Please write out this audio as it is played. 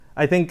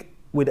I think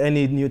with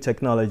any new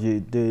technology,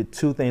 the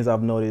two things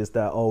I've noticed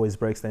that always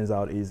breaks things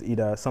out is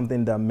either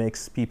something that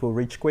makes people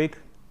rich quick,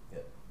 Yeah.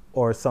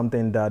 or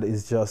something that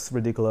is just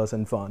ridiculous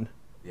and fun.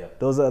 Yeah.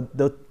 Those are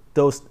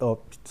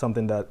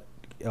something that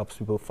helps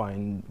people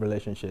find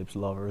relationships,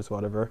 lovers,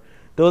 whatever.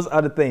 Those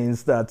are the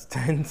things that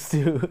tends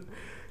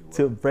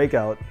to break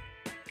out.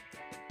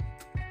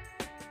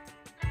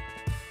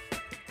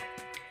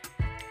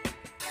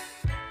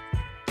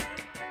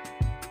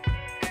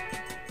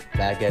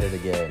 Back at it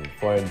again.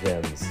 Foreign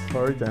Gems.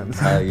 For gems.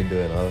 How are you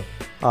doing, huh?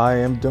 I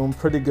am doing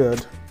pretty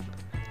good.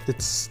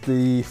 It's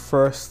the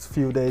first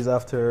few days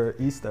after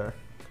Easter.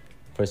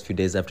 First few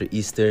days after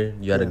Easter,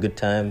 you had a Yeah. good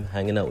time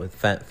hanging out with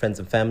friends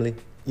and family?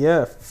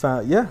 Yeah,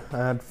 I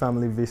had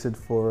family visit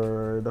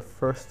for the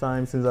first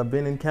time since I've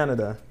been in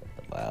Canada.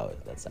 Wow,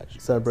 that's actually...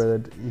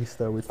 Celebrated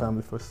Easter with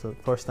family for the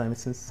first time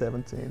since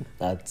 17.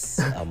 That's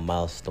a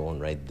milestone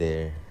right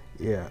there.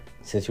 Yeah.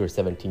 Since you were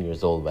 17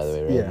 years old, by the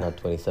way, right? Yeah. Not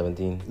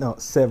 2017? No,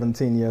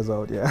 17 years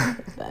old, yeah.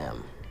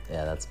 Damn.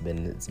 Yeah,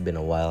 it's been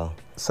a while.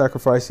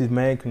 Sacrifices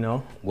make, you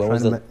know. When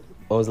was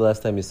the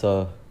last time you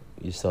saw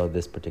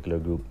this particular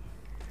group?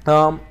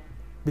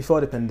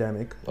 Before the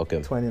pandemic, Okay.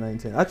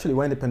 2019. Actually,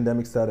 when the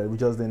pandemic started, we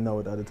just didn't know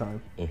it at the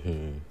time.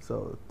 Mm-hmm.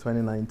 So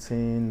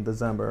 2019,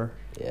 December.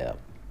 Yeah.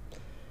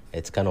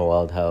 It's kind of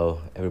wild how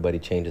everybody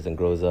changes and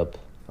grows up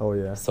Oh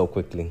yeah, so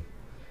quickly.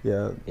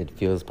 yeah, It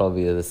feels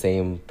probably the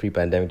same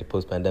pre-pandemic to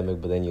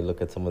post-pandemic, but then you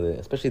look at some of the,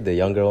 especially the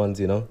younger ones,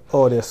 you know?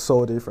 oh they're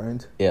so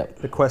different. Yeah.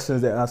 The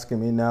questions they're asking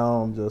me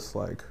now, I'm just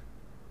like,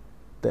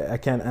 I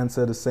can't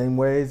answer the same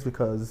ways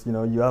because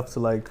you have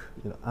to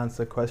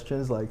answer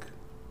questions like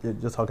you're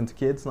just talking to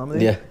kids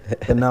normally. Yeah.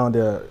 But now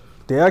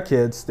they are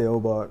kids still,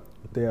 but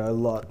they are a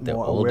lot They're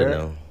more older aware.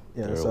 now.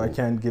 Yeah, They're so I old.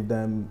 can't give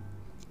them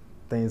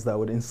things that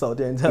would insult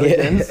their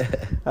intelligence.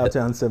 Yeah. I have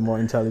to answer more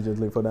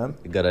intelligently for them.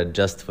 You gotta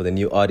adjust for the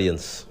new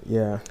audience.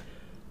 Yeah.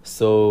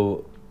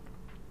 So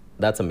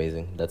that's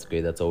amazing. That's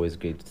great. That's always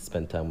great to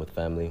spend time with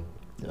family.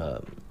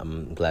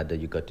 I'm glad that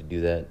you got to do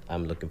that.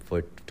 I'm looking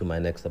forward to my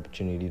next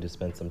opportunity to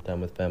spend some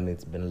time with family.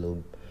 It's been a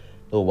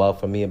little while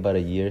for me, about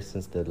a year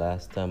since the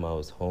last time I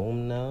was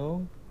home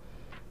now.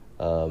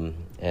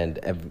 And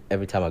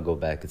every time I go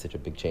back, it's such a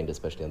big change,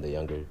 especially on the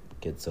younger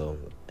kids. So,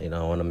 I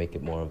want to make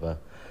it more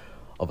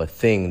of a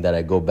thing that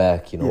I go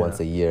back, Yeah. once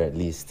a year at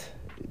least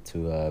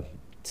to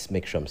just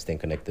make sure I'm staying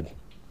connected.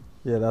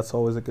 Yeah, that's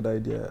always a good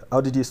idea.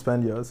 How did you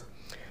spend yours?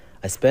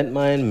 I spent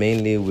mine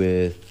mainly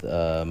with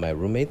my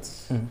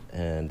roommates Mhm.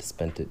 and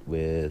spent it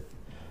with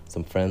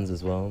some friends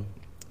as well.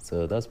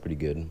 So that was pretty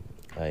good.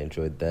 I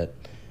enjoyed that.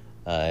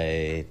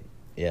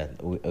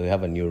 We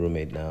have a new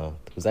roommate now.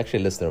 Who's actually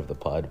a listener of the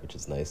pod, which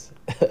is nice.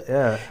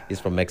 Yeah. He's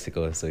from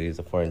Mexico, so he's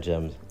a foreign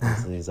gem.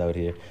 So he's out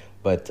here.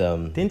 But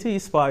Didn't he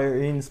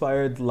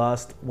inspired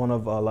one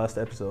of our last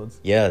episodes?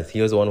 yeah,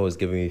 he was the one who was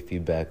giving me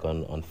feedback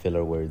on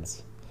filler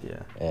words.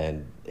 Yeah.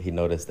 And he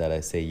noticed that I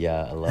say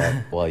yeah a lot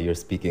while you're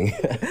speaking.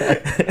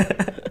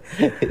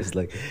 He's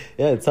like,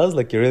 yeah, it sounds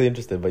like you're really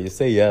interested, but you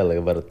say yeah like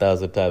about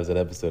 1,000 times an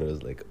episode. I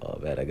was like, oh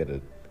man, I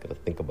gotta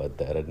think about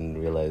that. I didn't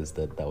realize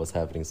that was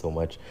happening so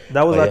much.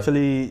 That was But yeah.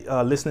 actually,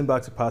 listening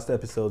back to past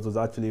episodes was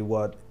actually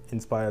what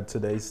inspired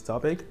today's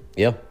topic.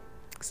 Yeah,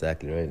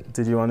 exactly right.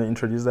 Did you want to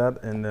introduce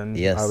that? And then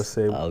Yes, I would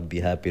say, I'll be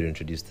happy to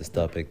introduce this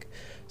topic.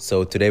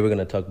 So today we're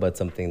going to talk about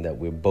something that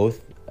we're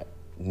both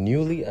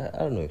newly, I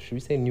don't know, should we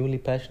say newly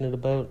passionate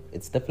about?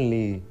 It's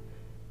definitely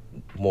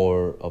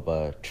more of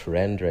a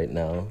trend right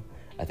now.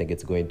 I think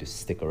it's going to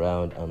stick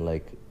around,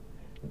 unlike,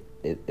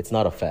 it's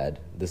not a fad.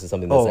 This is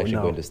something that's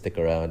actually going to stick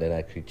around and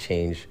actually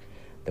change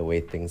the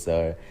way things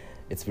are.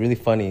 It's really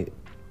funny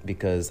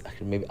because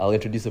maybe I'll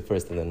introduce it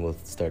first and then we'll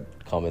start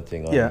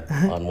commenting on,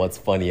 on what's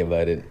funny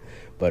about it.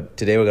 But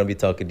today we're going to be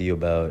talking to you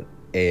about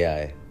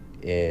AI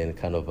in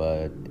kind of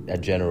a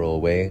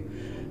general way.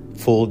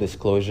 Full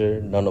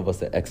disclosure, none of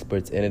us are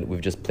experts in it. We've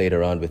just played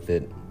around with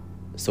it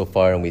so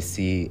far and we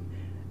see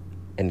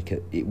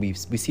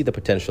the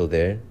potential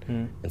there.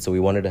 And so we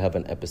wanted to have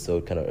an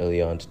episode kind of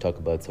early on to talk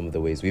about some of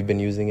the ways we've been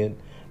using it,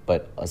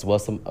 but as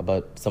well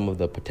about some of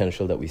the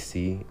potential that we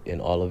see in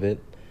all of it.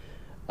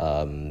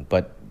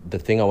 But the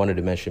thing I wanted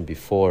to mention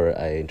before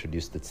I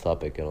introduced this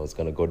topic and I was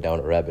going to go down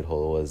a rabbit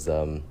hole was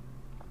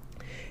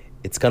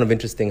it's kind of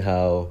interesting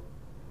how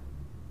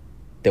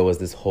there was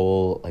this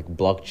whole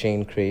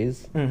blockchain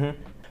craze.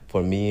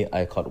 For me,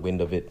 I caught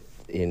wind of it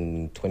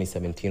in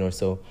 2017 or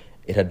so.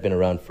 It had been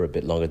around for a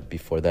bit longer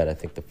before that. I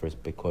think the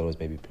first Bitcoin was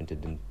maybe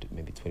printed in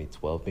maybe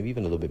 2012, maybe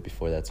even a little bit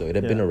before that. So it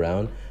had been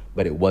around,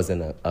 but it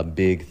wasn't a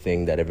big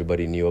thing that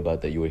everybody knew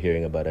about, that you were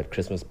hearing about at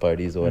Christmas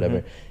parties or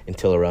whatever,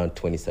 until around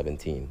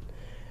 2017.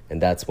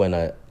 And that's when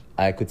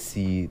I could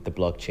see the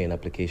blockchain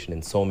application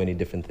in so many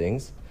different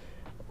things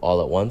all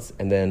at once.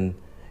 And then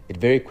it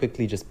very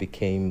quickly just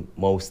became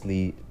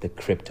mostly the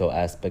crypto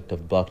aspect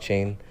of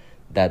blockchain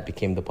that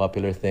became the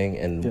popular thing.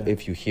 And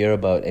if you hear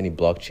about any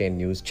blockchain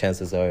news,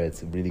 chances are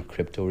it's really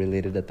crypto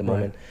related at the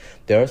moment.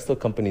 There are still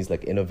companies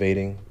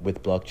innovating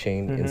with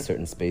blockchain in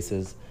certain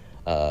spaces.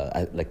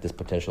 like this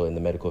potential in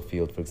the medical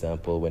field, for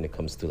example, when it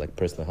comes to like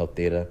personal health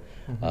data,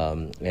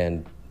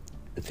 and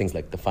things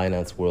like the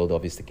finance world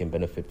obviously can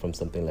benefit from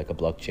something like a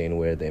blockchain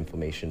where the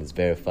information is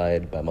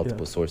verified by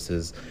multiple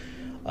sources.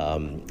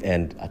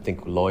 And I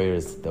think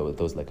lawyers, that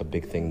was like a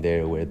big thing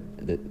there, where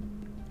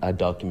a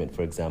document,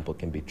 for example,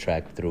 can be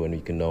tracked through and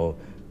you can know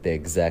the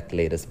exact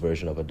latest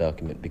version of a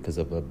document because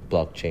of a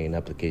blockchain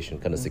application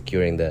kind of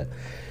securing that.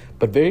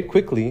 But very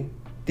quickly,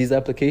 these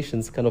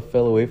applications kind of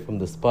fell away from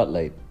the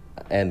spotlight,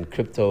 and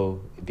crypto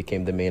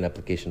became the main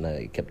application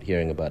I kept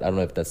hearing about. I don't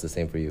know if that's the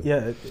same for you.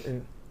 Yeah.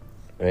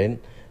 Right?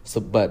 So,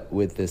 but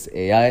with this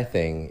AI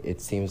thing, it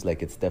seems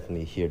like it's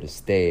definitely here to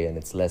stay, and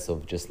it's less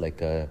of just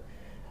like a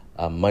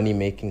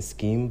money-making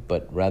scheme,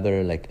 but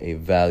rather like a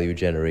value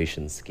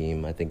generation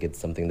scheme. I think it's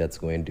something that's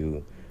going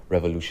to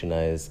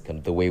revolutionize kind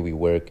of the way we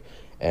work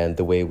and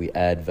the way we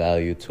add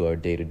value to our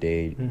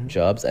day-to-day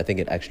jobs. I think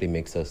it actually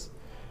makes us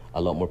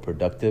a lot more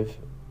productive.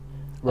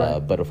 Right.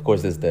 But of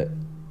course, there's the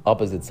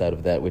opposite side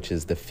of that, which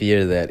is the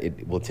fear that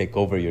it will take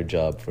over your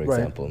job, for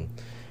example.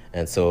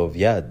 And so,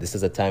 yeah, this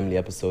is a timely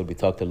episode. We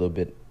talked a little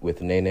bit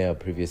with Nene, our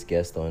previous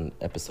guest, on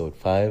episode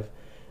 5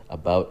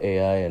 about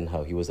AI and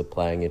how he was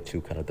applying it to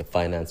kind of the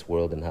finance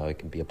world and how it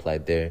can be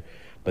applied there.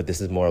 But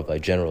this is more of a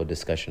general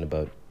discussion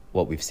about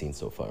what we've seen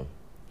so far.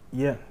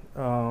 Yeah.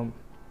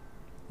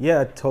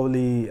 I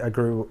totally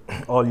agree with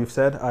all you've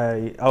said.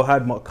 I'll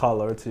add more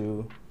color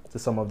to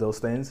some of those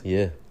things.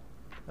 Yeah.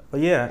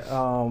 But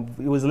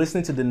we was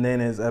listening to the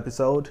Nene's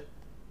episode,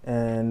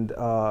 and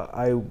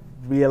I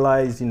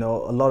realized, a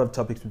lot of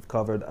topics we've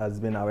covered has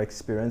been our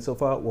experience so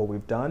far, what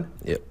we've done.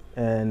 Yep.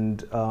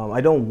 And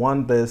I don't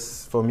want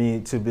this for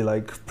me to be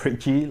like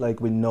preachy,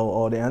 like we know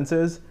all the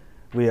answers.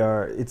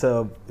 It's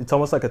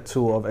almost like a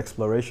tool of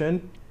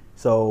exploration.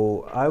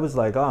 So I was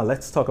like,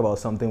 let's talk about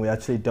something we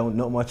actually don't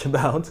know much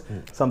about,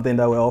 something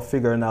that we're all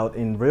figuring out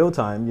in real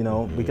time.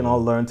 We can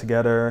all learn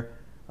together.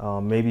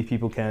 Maybe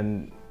people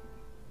can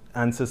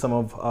answer some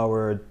of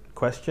our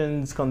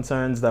questions,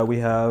 concerns that we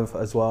have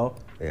as well.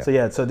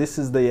 Yeah. So this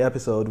is the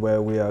episode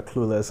where we are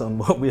clueless on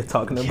what we're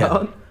talking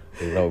about.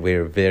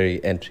 We're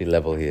very entry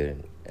level here,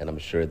 and I'm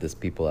sure there's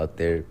people out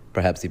there,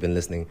 perhaps even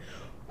listening,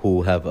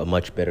 who have a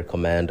much better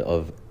command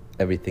of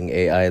everything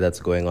AI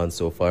that's going on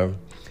so far.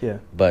 Yeah.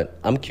 But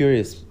I'm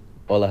curious,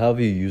 Ola, how have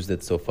you used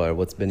it so far?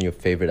 What's been your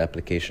favorite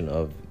application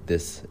of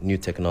this new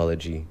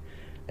technology,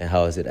 and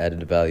how has it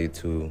added value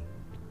to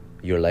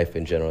your life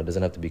in general? It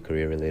doesn't have to be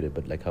career related,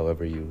 but like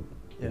however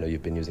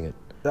you've been using it.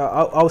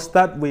 I'll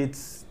start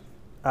with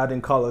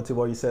adding color to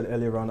what you said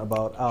earlier on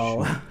about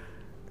how,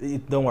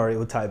 don't worry, it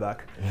will tie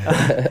back,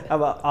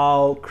 about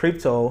how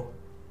crypto,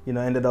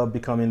 ended up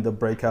becoming the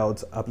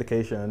breakout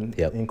application,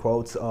 in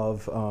quotes,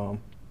 of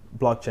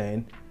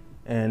blockchain.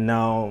 And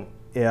now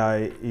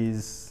AI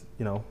is,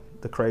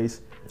 the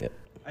craze. Yep.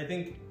 I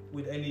think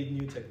with any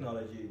new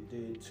technology,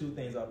 the two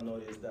things I've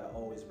noticed that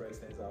always breaks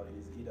things out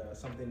is either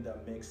something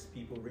that makes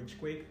people rich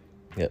quick,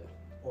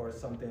 or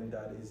something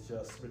that is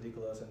just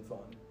ridiculous and fun.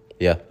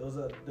 Yeah. Those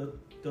are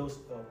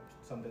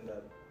something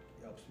that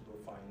helps people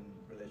find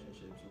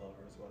relationships,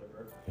 lovers,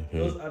 whatever.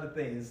 Those are the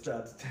things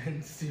that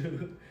tend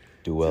to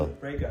do well. To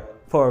break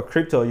out. For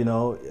crypto,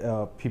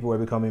 people were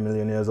becoming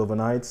millionaires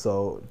overnight,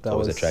 so that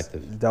was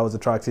attractive. That was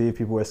attractive.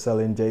 People were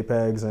selling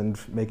JPEGs and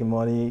making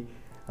money.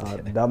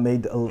 That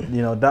made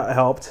that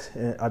helped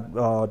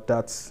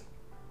that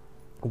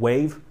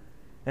wave.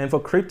 And for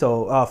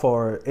crypto,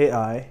 for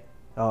AI,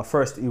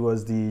 first it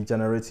was the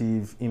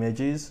generative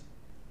images,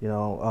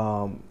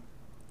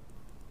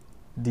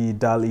 the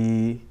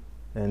DALL-E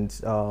and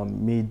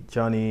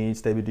Midjourney,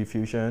 Stable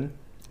Diffusion.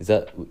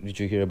 Did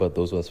you hear about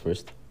those ones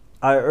first?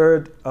 I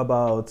heard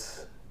about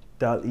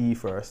DALL-E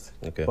first,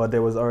 but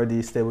there was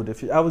already Stable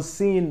Diffusion. I was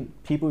seeing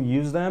people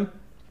use them,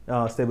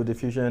 Stable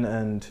Diffusion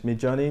and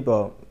Midjourney,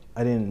 but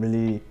I didn't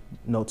really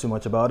know too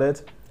much about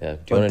it. Yeah,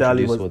 do you want to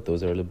introduce what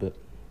those are a little bit?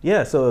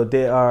 Yeah, so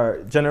they are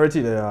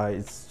generative AI.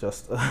 It's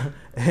just an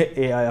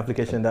AI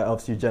application that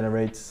helps you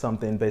generate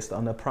something based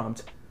on a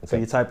prompt. So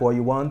you type what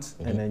you want,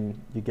 and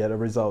then you get a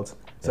result.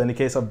 So in the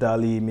case of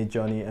DALL-E,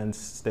 Midjourney, and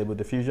Stable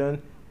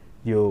Diffusion,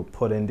 you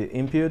put in the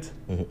input,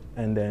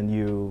 and then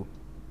you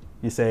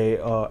say,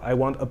 I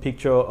want a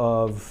picture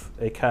of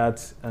a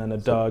cat and a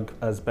dog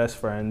as best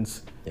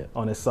friends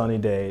on a sunny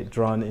day,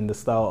 drawn in the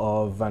style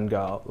of Van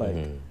Gogh,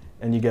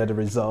 and you get a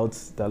result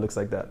that looks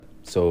like that.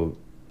 So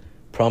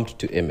prompt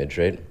to image,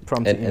 right?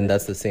 Prompt to image. And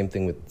that's the same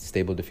thing with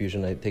Stable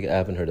Diffusion. I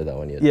haven't heard of that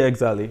one yet. Yeah,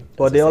 exactly.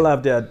 But they all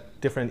have their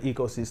different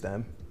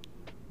ecosystem.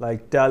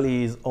 Like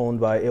DALL-E is owned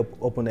by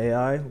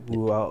OpenAI,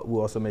 who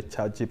also made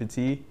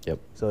ChatGPT. Yep.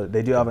 So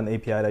they do have an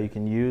API that you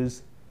can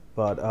use,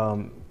 but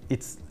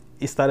it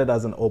started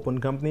as an open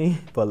company,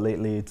 but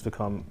lately it's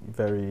become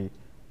very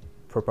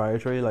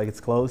proprietary, like it's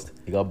closed.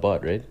 You got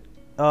bought, right?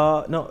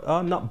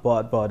 No, not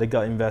bought, but they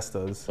got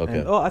investors. Okay.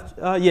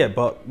 And,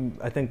 but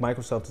I think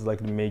Microsoft is like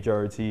the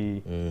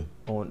majority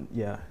owned.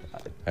 Yeah.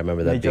 I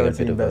remember that majority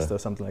being a bit investor,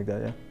 of something like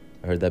that. Yeah.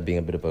 I heard that being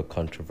a bit of a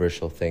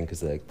controversial thing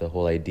because like the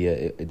whole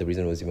idea, the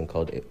reason it was even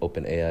called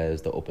OpenAI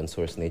is the open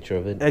source nature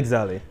of it.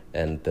 Exactly.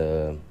 And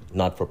the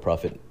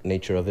not-for-profit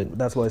nature of it.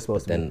 That's what it's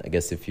supposed to be. Then I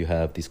guess if you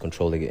have these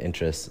controlling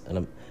interests,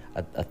 and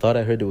I thought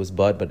I heard it was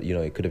bought, but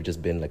it could have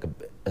just been like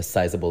a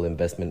sizable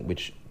investment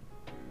which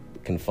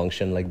can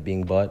function like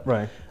being bought.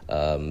 Right.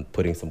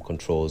 Putting some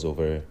controls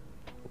over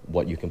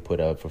what you can put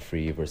out for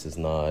free versus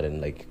not, and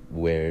like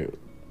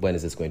when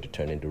is this going to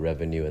turn into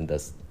revenue, and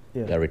thus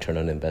that return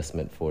on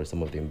investment for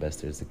some of the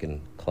investors that can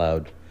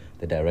cloud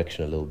the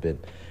direction a little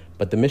bit.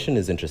 But the mission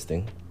is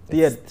interesting.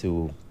 It's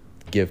to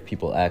give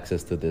people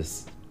access to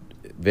this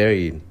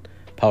very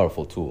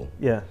powerful tool.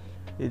 Yeah.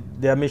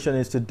 Their mission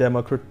is to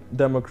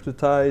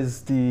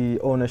democratize the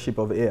ownership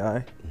of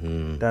AI.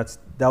 Mm-hmm. That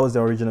was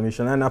the original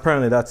mission, and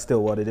apparently that's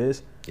still what it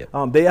is. Yep.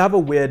 They have a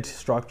weird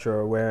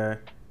structure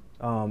where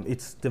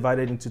it's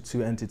divided into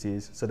two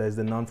entities. So there's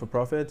the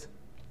non-for-profit,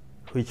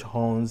 which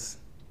owns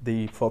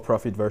the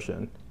for-profit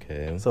version.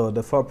 Okay. So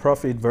the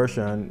for-profit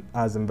version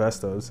has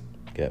investors,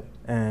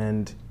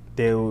 and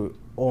they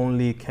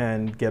only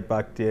can get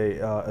back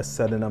a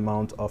certain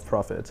amount of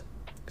profit.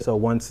 Okay. So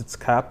once it's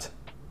capped,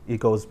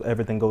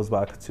 everything goes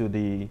back to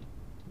the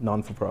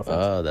non-for-profit.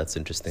 Oh, that's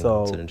interesting. So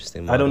that's an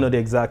interesting model. I don't know the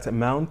exact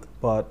amount,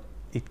 but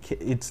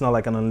it's not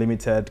like an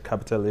unlimited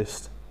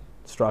capitalist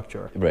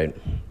structure. Right.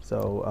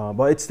 So,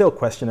 but it's still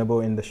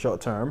questionable in the short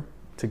term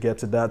to get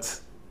to that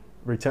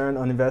return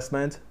on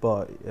investment.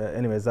 But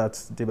anyways,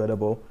 that's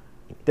debatable.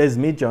 There's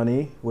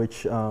Midjourney,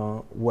 which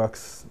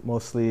works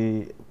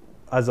mostly,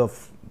 as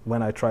of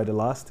when I tried it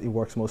last, it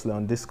works mostly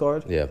on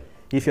Discord. Yeah.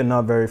 If you're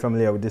not very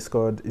familiar with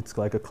Discord, it's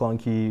like a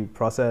clunky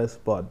process,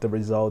 but the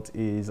result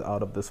is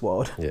out of this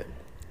world. Yeah.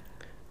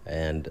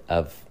 And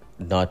I've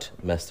not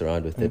messed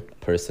around with it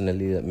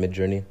personally,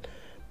 Midjourney,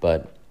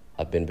 but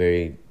I've been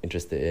very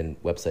interested in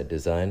website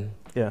design.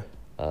 Yeah.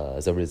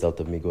 As a result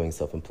of me going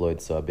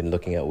self-employed. So I've been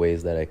looking at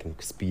ways that I can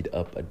speed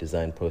up a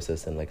design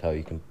process and like how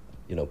you can,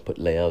 put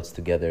layouts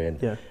together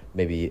and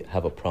maybe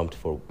have a prompt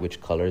for which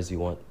colors you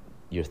want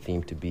your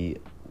theme to be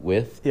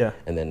with,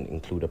 and then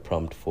include a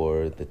prompt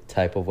for the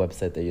type of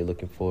website that you're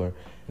looking for,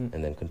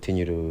 and then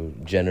continue to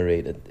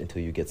generate it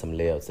until you get some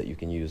layouts that you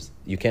can use.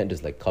 You can't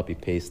just like copy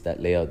paste that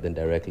layout then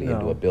directly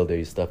into a builder.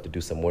 You still have to do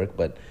some work,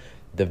 but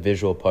the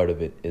visual part of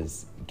it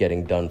is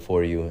getting done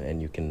for you,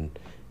 and you can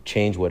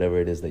change whatever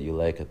it is that you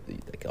like.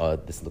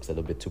 This looks a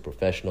little bit too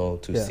professional,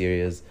 too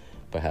serious.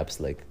 Perhaps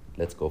like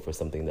let's go for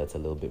something that's a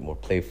little bit more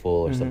playful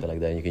or something like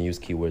that. And you can use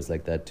keywords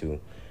like that to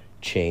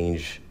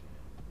change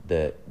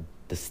the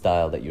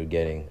style that you're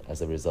getting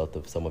as a result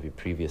of some of your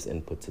previous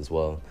inputs as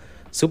well.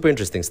 Super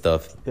interesting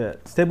stuff. Yeah,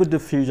 Stable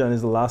Diffusion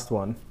is the last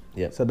one.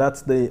 Yeah. So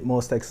that's the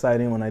most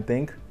exciting one, I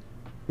think,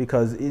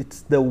 because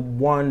it's the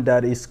one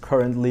that is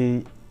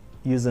currently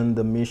using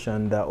the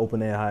mission that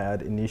OpenAI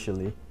had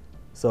initially.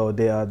 So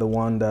they are the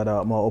one that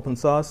are more open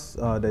source.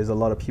 There's a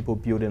lot of people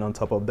building on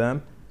top of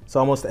them. So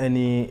almost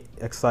any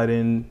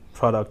exciting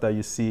product that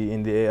you see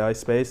in the AI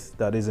space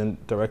that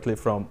isn't directly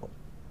from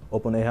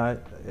OpenAI,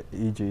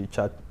 e.g.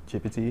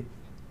 ChatGPT,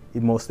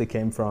 it mostly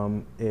came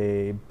from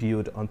a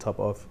build on top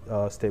of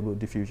Stable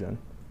Diffusion.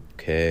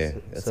 Okay,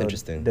 that's so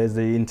interesting. There's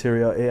the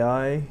interior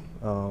AI.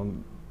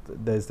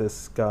 There's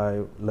this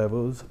guy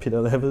Levels,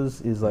 Peter Levels.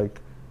 He's like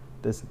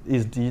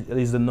he's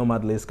the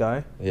nomad list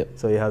guy. Yep.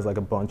 So he has like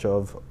a bunch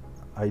of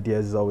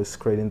ideas. He's always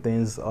creating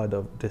things out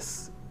of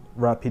this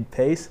rapid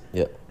pace.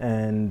 Yep.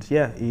 And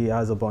he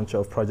has a bunch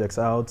of projects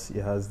out. He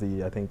has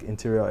the, I think,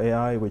 interior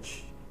AI,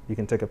 which you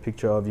can take a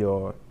picture of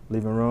your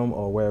living room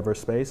or wherever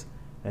space,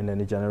 and then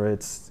it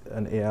generates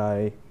an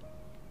AI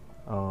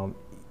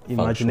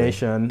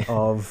imagination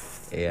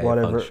of AI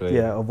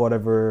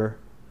whatever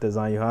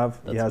design you have.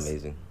 That's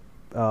amazing.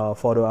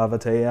 Photo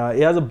avatar AI.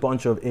 It has a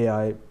bunch of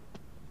AI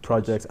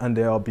projects, and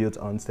they are built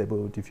on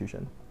Stable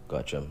Diffusion.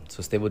 Gotcha.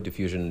 So Stable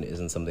Diffusion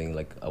isn't something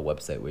like a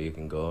website where you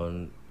can go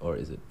on, or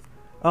is it?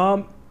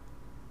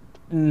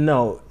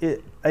 No.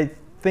 I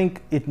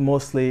think it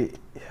mostly.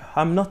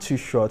 I'm not too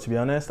sure, to be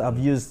honest. I've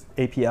used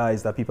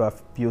APIs that people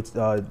have built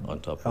on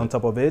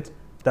top of it.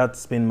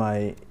 That's been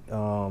my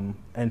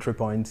entry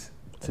point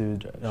to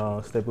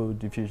Stable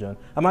Diffusion.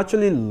 I'm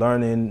actually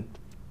learning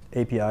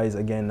APIs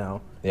again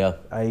now. Yeah.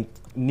 I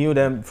knew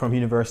them from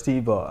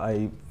university, but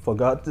I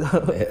forgot.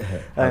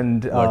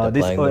 And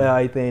this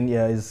AI thing,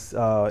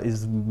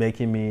 is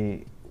making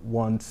me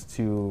want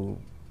to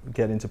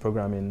get into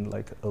programming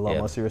like a lot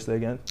more seriously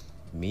again.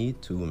 Me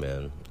too,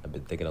 man. I've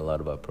been thinking a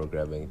lot about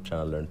programming,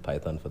 trying to learn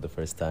Python for the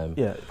first time.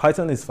 Yeah,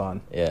 Python is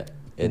fun. Yeah,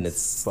 and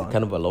it's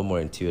kind of a lot more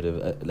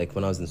intuitive. Like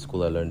when I was in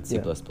school, I learned C++.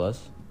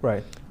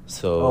 Right.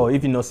 So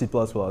if you know C++,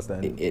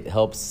 then it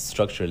helps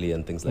structurally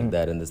and things like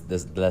that, and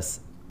there's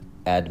less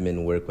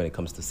admin work when it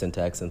comes to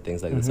syntax and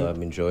things like that. So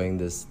I'm enjoying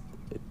this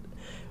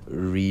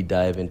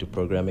re-dive into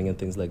programming and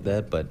things like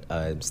that, but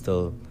I'm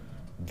still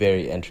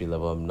very entry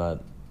level. I'm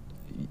not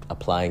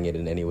applying it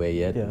in any way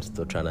yet. I'm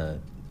still trying to.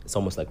 It's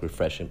almost like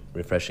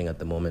refreshing at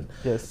the moment.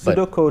 Yes,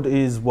 pseudocode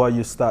is what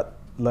you start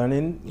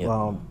learning,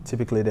 Yeah.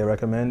 typically they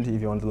recommend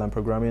if you want to learn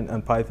programming,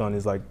 and Python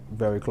is like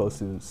very close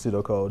to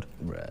pseudocode.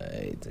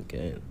 Right.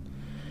 Okay.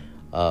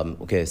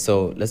 Okay.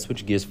 So let's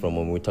switch gears from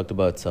when we talked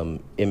about some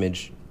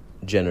image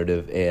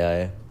generative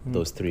AI.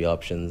 Those three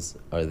options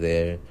are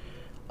there.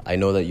 I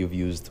know that you've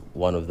used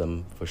one of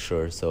them for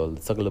sure. So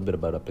let's talk a little bit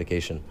about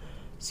application.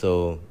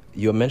 So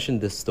you mentioned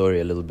this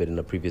story a little bit in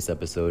a previous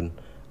episode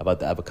about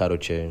the avocado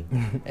chair,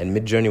 and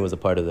Midjourney was a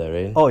part of that,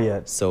 right? Oh yeah.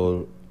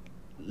 So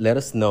let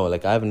us know.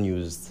 Like I haven't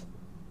used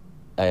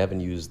Yeah.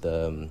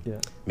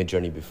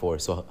 Midjourney before.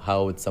 So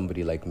how would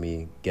somebody like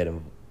me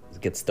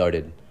get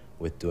started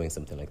with doing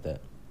something like that?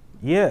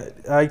 Yeah,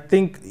 I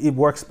think it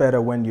works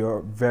better when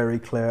you're very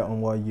clear on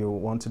what you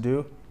want to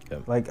do.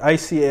 Okay. Like I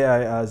see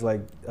AI as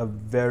like a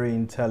very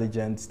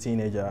intelligent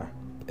teenager.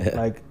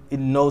 Like it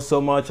knows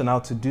so much on how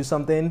to do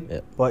something,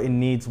 Yeah. but it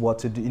needs what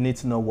to do. It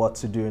needs to know what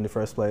to do in the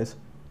first place.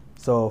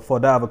 So for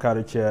the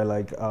avocado chair,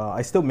 like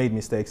I still made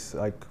mistakes.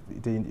 Like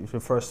the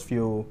first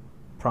few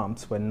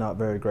prompts were not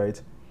very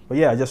great. But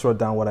yeah, I just wrote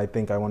down what I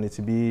think I want it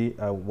to be.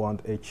 I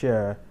want a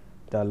chair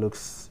that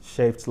looks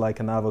shaped like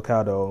an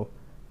avocado,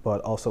 but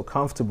also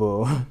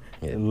comfortable.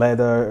 Yeah.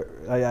 Leather.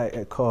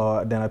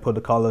 Then I put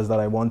the colors that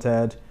I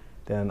wanted.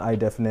 Then high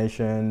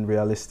definition,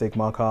 realistic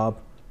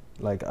markup.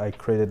 Like I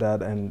created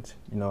that, and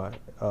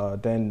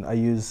then I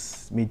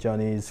use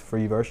Midjourney's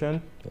free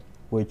version,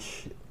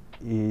 which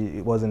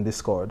it was in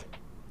Discord.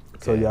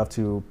 So Okay. you have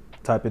to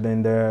type it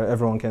in there.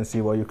 Everyone can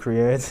see what you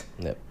create,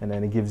 Yep. and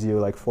then it gives you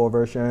like 4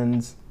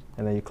 versions,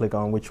 and then you click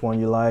on which one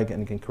you like, and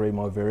you can create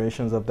more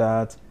variations of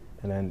that.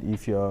 And then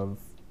if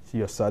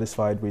you're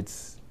satisfied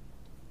with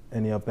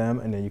any of them,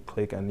 and then you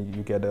click and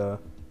you get a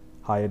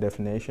higher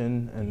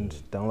definition and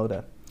download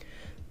that.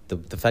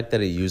 The fact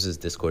that it uses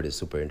Discord is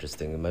super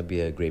interesting. It might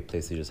be a great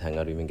place to just hang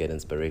out, even get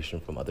inspiration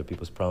from other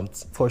people's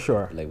prompts. For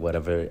sure. Like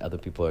whatever other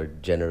people are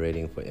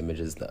generating for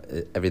images,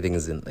 everything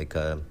is in like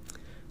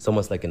it's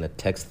almost like in a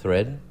text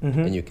thread,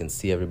 and you can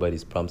see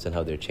everybody's prompts and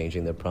how they're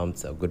changing their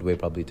prompts. A good way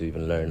probably to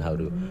even learn how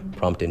to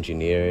prompt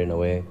engineer in a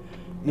way.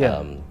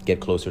 Yeah. Get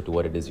closer to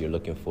what it is you're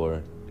looking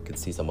for. You can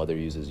see some other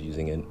users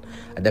using it.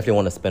 I definitely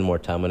want to spend more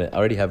time on it. I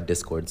already have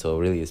Discord, so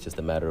really it's just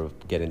a matter of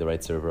getting the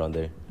right server on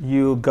there.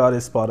 You got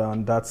it spot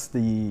on. That's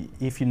the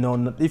if you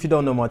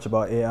don't know much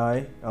about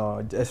AI,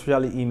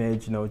 especially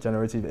image,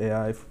 generative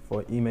AI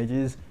for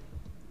images,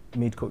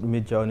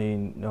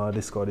 Midjourney,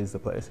 Discord is the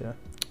place. Yeah.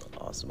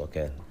 Awesome.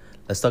 Okay.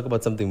 Let's talk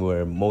about something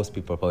where most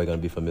people are probably going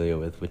to be familiar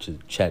with, which is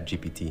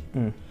ChatGPT.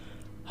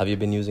 Have you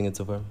been using it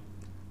so far?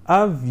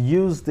 I've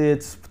used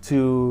it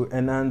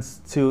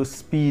to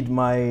speed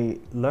my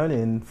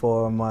learning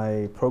for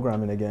my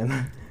programming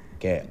again.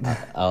 Okay.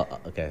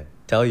 Okay.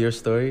 Tell your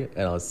story,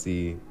 and I'll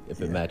see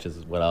if it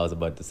matches what I was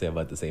about to say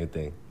about the same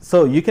thing.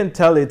 So you can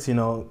tell it,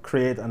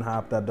 create an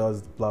app that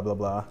does blah blah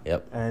blah.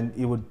 Yep. And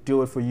it would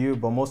do it for you,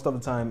 but most of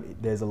the time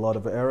there's a lot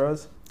of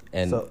errors.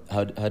 And So-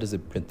 how does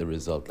it print the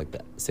result? Like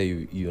that? Say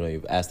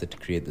you've asked it to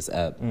create this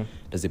app.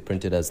 Does it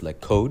print it as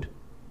like code,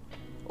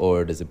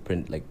 or does it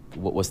print like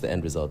what's the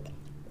end result?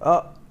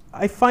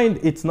 I find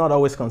it's not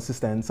always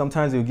consistent.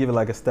 Sometimes you give it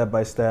like a step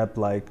by step,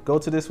 like go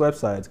to this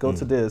website, go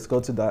to this, go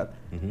to that,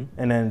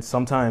 and then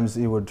sometimes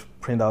it would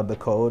print out the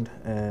code.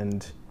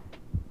 And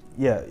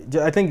yeah,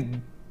 I think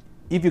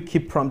if you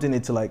keep prompting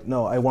it to like,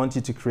 no, I want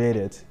you to create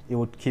it, it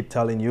would keep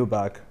telling you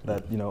back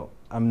that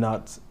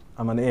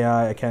I'm an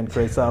AI, I can't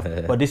create stuff,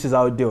 but this is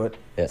how I do it.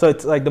 Yeah. So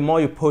it's like the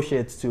more you push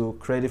it to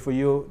create it for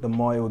you, the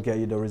more it will get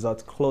you the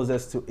results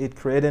closest to it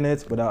creating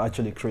it without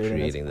actually creating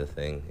it. The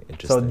thing.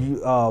 So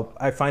Interesting.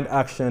 I find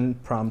action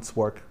prompts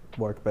work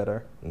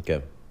better.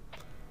 Okay.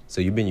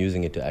 So you've been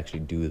using it to actually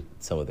do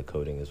some of the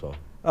coding as well.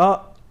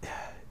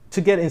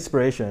 To get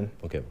inspiration.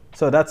 Okay.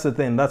 So that's the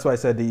thing. That's why I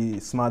said the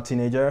smart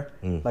teenager.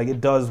 Like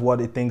it does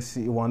what it thinks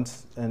it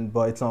wants,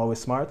 but it's not always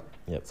smart.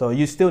 Yep. So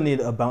you still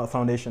need a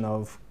foundation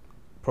of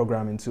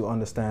programming to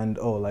understand.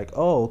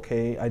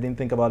 Okay, I didn't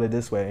think about it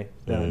this way.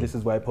 Then this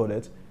is where I put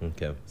it.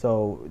 Okay.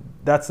 So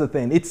that's the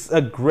thing. It's a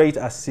great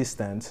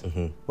assistant,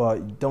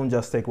 but don't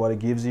just take what it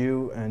gives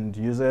you and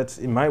use it.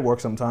 It might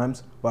work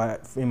sometimes,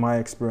 but in my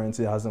experience,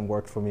 it hasn't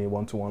worked for me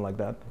one-to-one like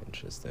that.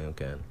 Interesting.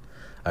 Okay.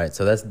 All right.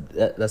 So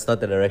that's not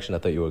the direction I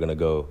thought you were gonna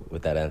go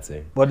with that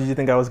answer. What did you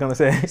think I was gonna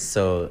say?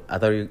 So I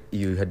thought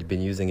you had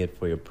been using it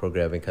for your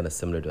programming, kind of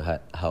similar to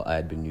how I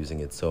had been using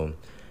it. So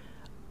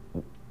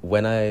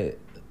when I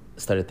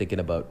started thinking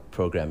about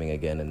programming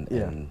again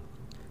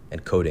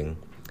and coding,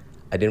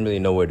 I didn't really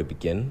know where to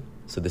begin.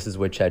 So this is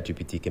where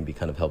ChatGPT can be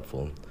kind of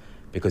helpful,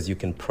 because you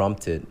can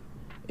prompt it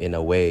in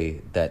a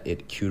way that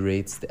it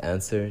curates the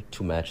answer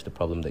to match the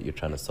problem that you're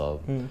trying to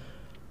solve.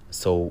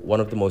 So one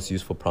of the most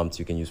useful prompts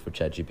you can use for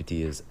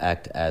ChatGPT is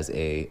act as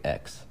a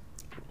X,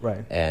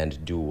 Right.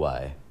 and do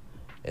Y.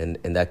 And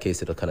in that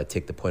case, it'll kind of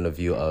take the point of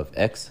view of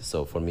X.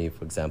 So for me,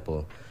 for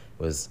example,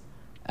 it was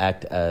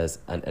act as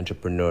an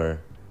entrepreneur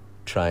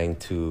trying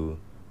to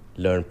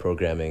learn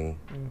programming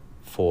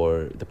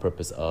for the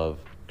purpose of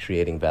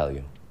creating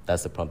value.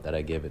 That's the prompt that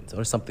I gave it,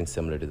 or something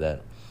similar to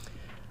that.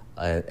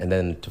 And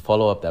then to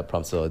follow up that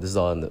prompt, so this is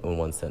all in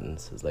one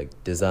sentence. It's like,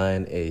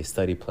 design a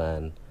study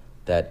plan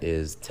that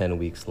is 10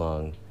 weeks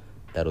long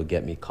that'll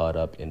get me caught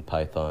up in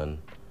Python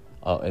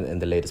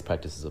and the latest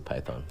practices of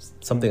Python.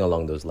 Something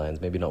along those lines,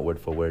 maybe not word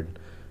for word,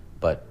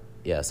 but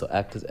yeah, so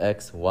act is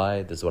X,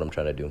 Y, this is what I'm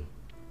trying to do.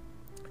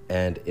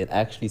 And it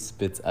actually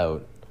spits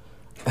out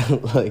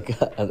like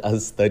a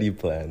study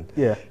plan,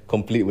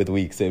 complete with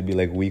weeks. So it'd be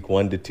like week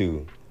 1 to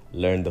 2,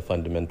 learn the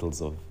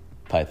fundamentals of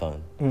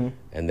Python.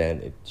 And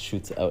then it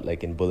shoots out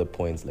like in bullet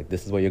points, like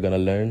this is what you're gonna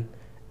learn,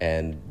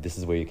 and this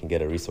is where you can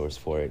get a resource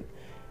for it.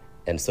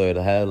 And so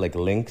it'll have like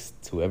links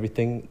to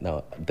everything.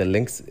 Now the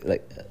links,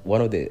 like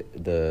one of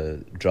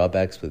the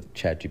drawbacks with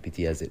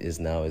ChatGPT as it is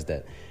now is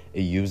that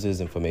it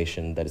uses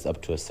information that is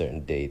up to a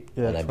certain date.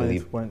 Yeah, and I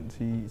believe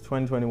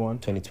 2021.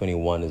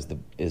 2021 is like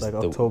the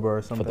October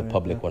or something for the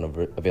public one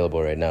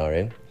available right now,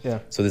 right? Yeah.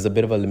 So there's a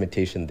bit of a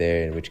limitation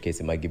there, in which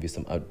case it might give you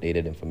some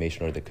outdated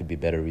information, or there could be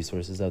better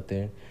resources out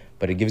there.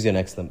 But it gives you an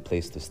excellent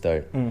place to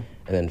start. And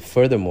then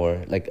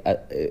furthermore, like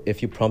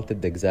if you prompt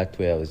it the exact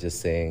way I was just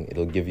saying,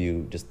 it'll give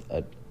you just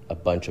a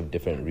bunch of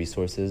different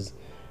resources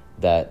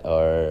that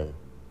are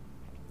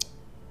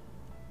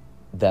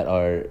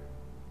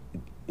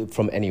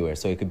from anywhere.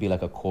 So it could be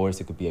like a course,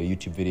 it could be a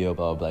YouTube video,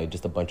 blah, blah, blah,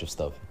 just a bunch of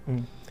stuff.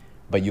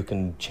 But you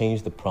can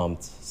change the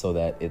prompt so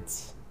that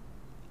it's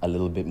a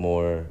little bit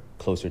more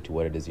closer to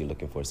what it is you're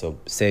looking for. So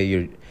say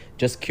you're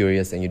just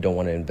curious and you don't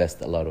want to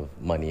invest a lot of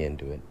money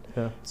into it.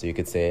 Yeah. So you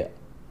could say,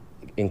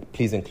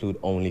 please include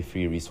only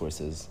free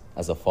resources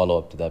as a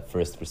follow-up to that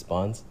first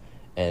response.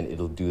 And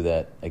it'll do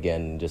that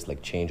again, just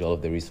like change all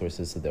of the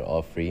resources so they're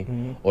all free.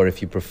 Or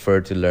if you prefer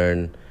to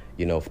learn,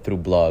 through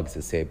blogs,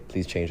 to say,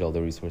 please change all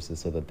the resources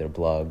so that they're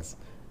blogs,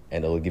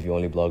 and it'll give you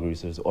only blog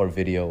resources or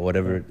video,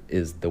 whatever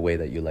is the way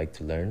that you like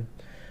to learn.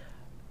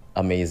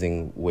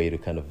 Amazing way to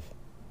kind of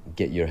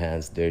get your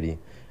hands dirty.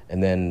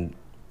 And then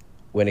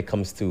when it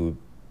comes to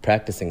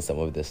practicing some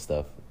of this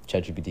stuff,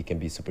 ChatGPT can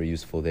be super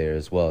useful there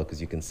as well, because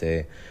you can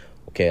say,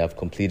 okay, I've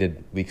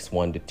completed weeks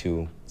 1 to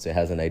 2, so it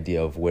has an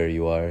idea of where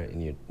you are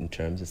in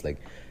terms. It's like,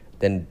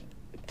 then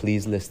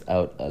please list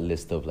out a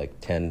list of like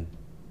 10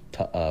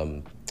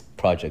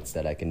 projects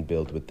that I can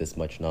build with this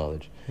much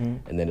knowledge.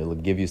 And then it'll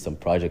give you some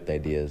project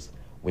ideas,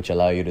 which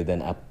allow you to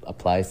then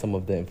apply some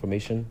of the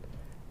information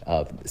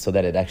so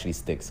that it actually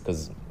sticks.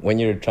 Because when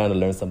you're trying to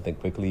learn something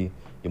quickly,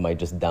 you might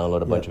just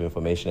download a bunch of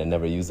information and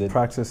never use it.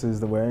 Practice is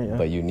the way, yeah.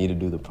 But you need to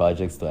do the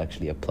projects to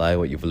actually apply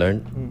what you've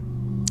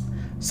learned.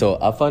 So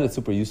I found it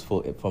super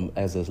useful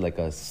as like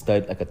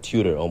a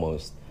tutor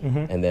almost,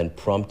 and then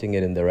prompting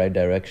it in the right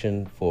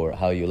direction for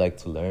how you like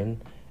to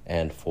learn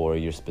and for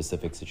your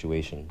specific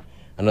situation.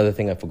 Another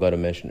thing I forgot to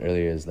mention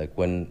earlier is like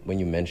when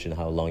you mention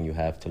how long you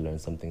have to learn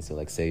something. So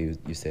like say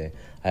you say,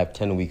 I have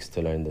 10 weeks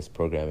to learn this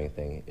programming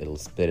thing. It'll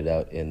split it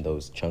out in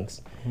those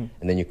chunks.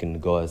 And then you can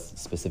go as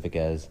specific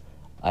as,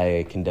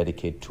 I can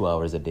dedicate 2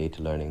 hours a day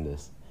to learning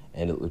this.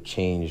 And it will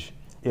change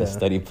the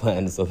study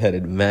plan so that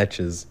it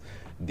matches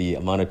the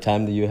amount of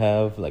time that you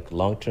have, like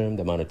long term,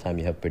 the amount of time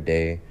you have per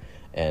day,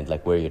 and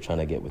like where you're trying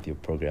to get with your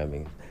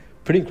programming.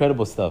 Pretty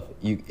incredible stuff.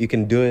 You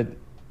can do it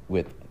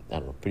with, I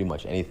don't know, pretty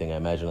much anything, I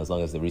imagine, as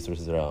long as the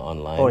resources are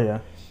online. Oh, yeah.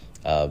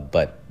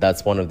 But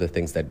that's one of the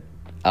things that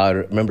I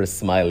remember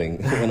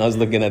smiling when I was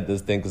looking at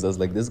this thing, because I was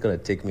like, this is going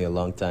to take me a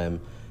long time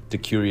to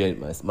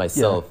curate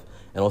myself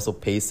and also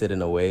pace it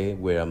in a way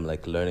where I'm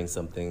like learning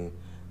something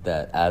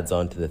that adds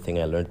on to the thing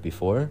I learned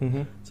before.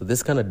 So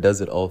this kind of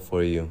does it all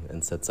for you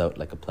and sets out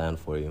like a plan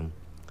for you.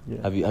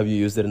 Yeah. Have you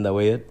used it in that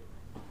way yet?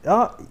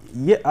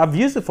 Yeah, I've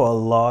used it for a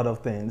lot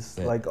of things.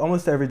 Yeah. Like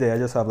almost every day I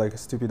just have like a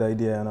stupid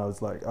idea and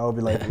I'll be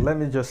like, let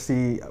me just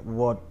see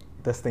what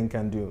this thing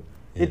can do.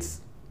 Yeah.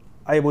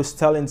 I was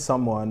telling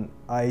someone,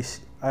 I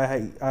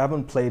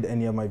haven't played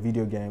any of my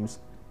video games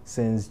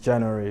since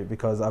January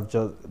because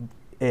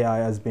AI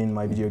has been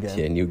my video game.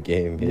 Yeah, new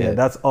game. Yeah,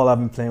 that's all I've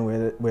been playing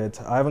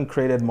with. I haven't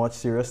created much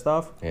serious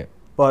stuff. Yeah.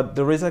 But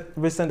the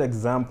recent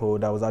example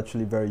that was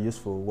actually very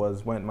useful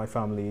was when my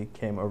family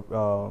came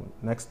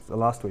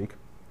last week.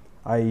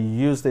 I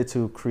used it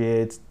to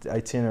create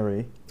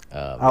itinerary.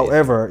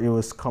 However, it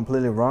was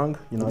completely wrong.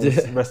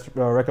 It's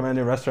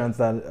recommending restaurants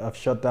that have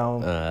shut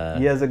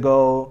down years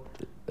ago,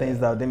 things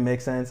that didn't make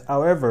sense.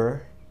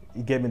 However,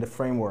 it gave me the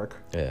framework.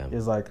 Yeah.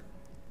 It's like,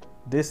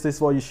 this is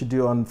what you should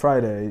do on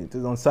Friday,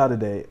 on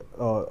Saturday.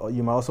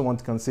 You might also want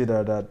to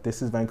consider that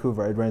this is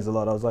Vancouver, it rains a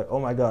lot. I was like, oh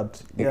my God,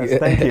 yes,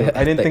 thank you.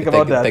 I didn't think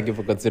about that. Thank you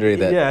for considering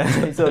that.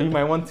 Yeah, so you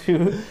might want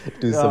to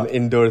do some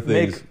indoor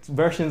things. Make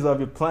versions of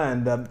your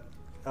plan that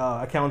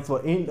accounts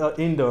for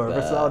indoor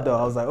versus outdoor.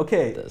 I was like,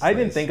 okay, I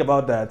didn't think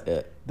about that.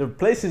 Yeah. The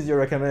places you're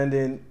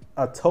recommending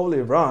are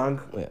totally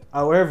wrong. Yeah.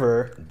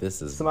 However,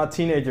 smart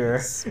teenager.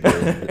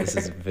 This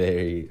is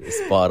very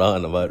spot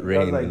on about rain.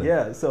 I was like,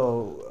 yeah,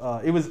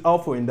 so it was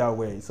helpful in that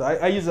way. So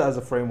I use it as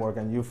a framework,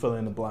 and you fill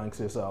in the blanks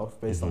yourself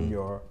based on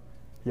your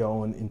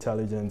own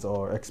intelligence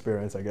or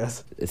experience, I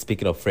guess.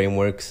 Speaking of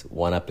frameworks,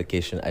 one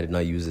application, I did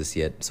not use this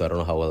yet, so I don't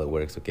know how well it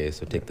works, okay?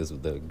 So take this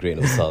with a grain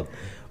of salt.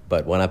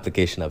 But one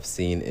application I've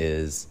seen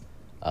is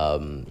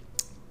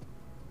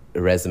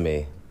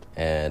resume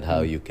and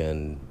how you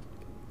can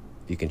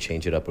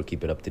change it up or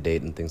keep it up to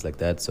date and things like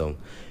that. So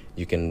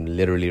you can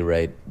literally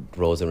write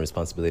roles and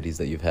responsibilities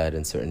that you've had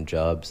in certain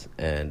jobs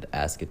and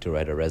ask it to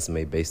write a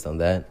resume based on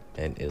that,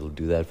 and it'll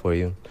do that for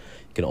you.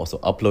 You can also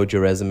upload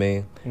your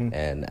resume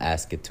and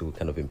ask it to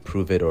kind of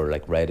improve it or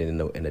like write it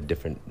in a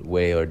different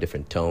way or a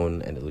different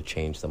tone, and it'll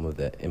change some of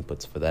the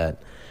inputs for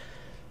that.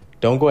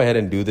 Don't go ahead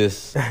and do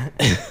this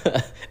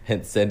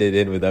and send it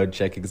in without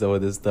checking some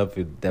of this stuff.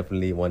 You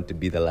definitely want to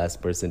be the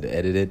last person to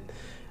edit it,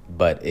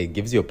 but it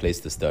gives you a place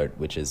to start,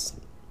 which is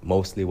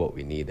mostly what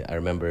we need. I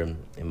remember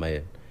in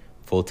my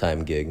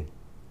full-time gig,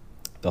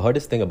 the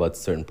hardest thing about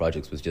certain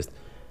projects was just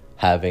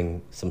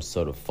having some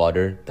sort of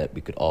fodder that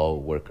we could all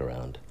work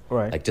around.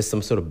 Right. Like just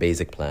some sort of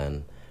basic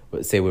plan.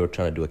 Say we were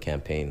trying to do a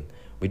campaign.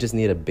 We just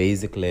need a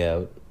basic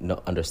layout,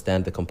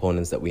 understand the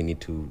components that we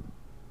need to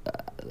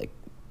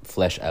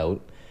flesh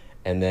out.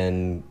 And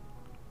then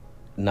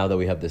now that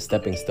we have this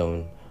stepping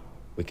stone,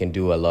 we can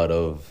do a lot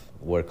of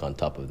work on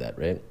top of that,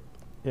 right?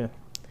 Yeah.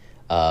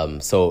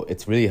 So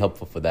it's really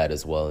helpful for that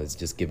as well. It's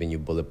just giving you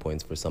bullet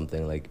points for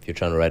something. Like if you're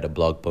trying to write a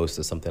blog post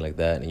or something like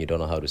that and you don't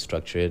know how to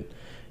structure it,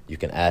 you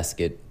can ask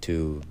it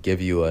to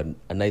give you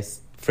a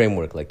nice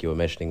framework, like you were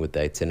mentioning with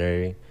the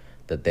itinerary,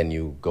 that then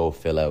you go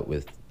fill out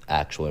with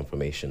actual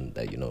information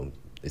that,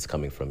 is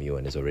coming from you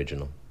and is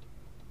original.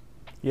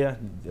 Yeah,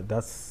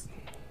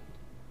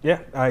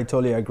 I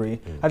totally agree.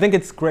 I think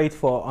it's great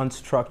for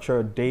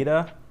unstructured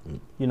data.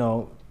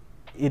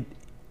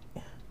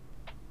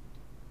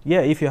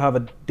 If you have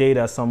a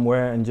data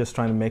somewhere and just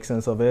trying to make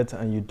sense of it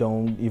and you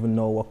don't even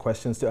know what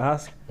questions to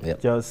ask,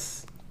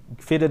 just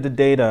fit it the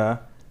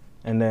data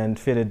and then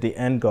fit it the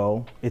end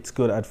goal. It's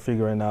good at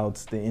figuring out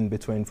the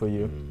in-between for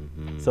you.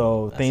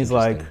 So that's things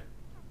like,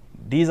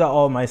 these are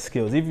all my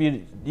skills. If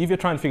you're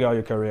trying to figure out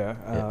your career,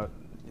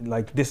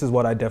 like this is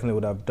what I definitely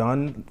would have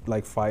done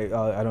like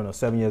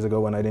 7 years ago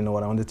when I didn't know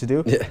what I wanted to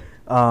do.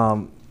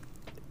 I'm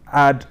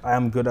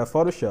good at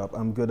Photoshop.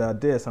 I'm good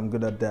at this. I'm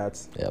good at that.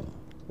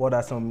 What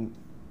are some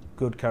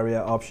good career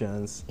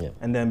options?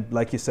 And then,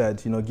 like you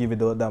said, give it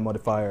that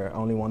modifier. I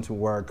only want to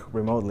work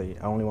remotely.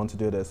 I only want to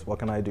do this. What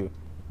can I do?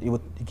 It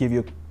would give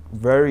you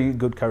very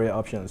good career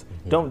options.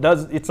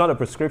 It's not a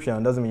prescription.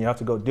 It doesn't mean you have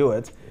to go do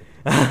it.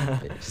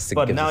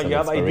 But now you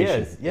have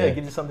ideas. It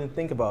gives you something to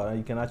think about, and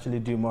you can actually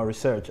do more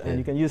research. And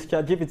you can use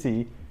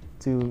ChatGPT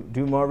to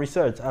do more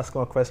research, ask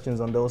more questions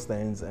on those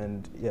things,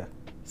 and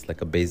it's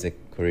like a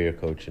basic career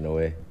coach in a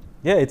way.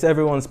 Yeah, it's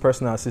everyone's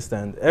personal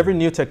assistant. Every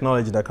new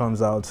technology that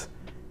comes out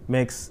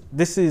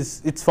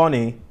it's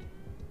funny,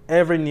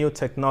 every new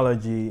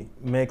technology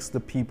makes the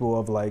people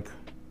of like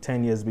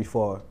 10 years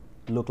before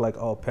look like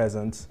all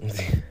peasants.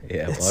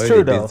 It's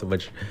true though.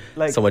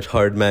 So much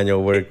hard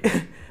manual work.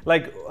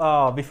 Like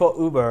before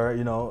Uber,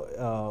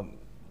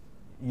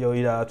 you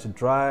either have to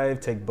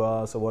drive, take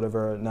bus or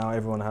whatever. Now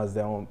everyone has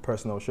their own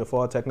personal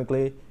chauffeur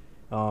technically.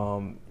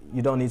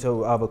 You don't need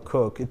to have a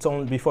cook. It's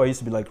only before it used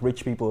to be like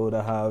rich people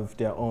that have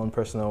their own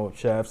personal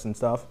chefs and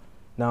stuff.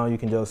 Now you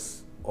can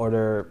just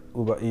order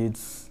Uber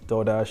Eats,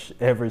 DoorDash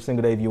every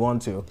single day if you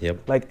want to.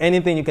 Like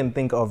anything you can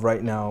think of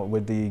right now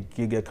with the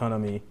gig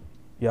economy,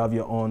 you have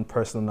your own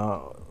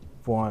personal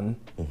one.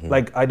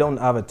 Like I don't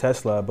have a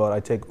Tesla, but I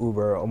take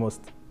Uber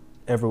almost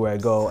everywhere I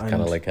go. It's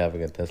kind of like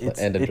having a Tesla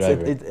and a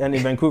driver. And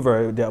in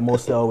Vancouver, they're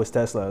mostly always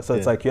Tesla. So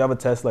it's like you have a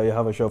Tesla, you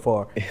have a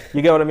chauffeur.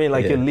 You get what I mean?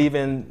 Like you're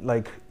leaving,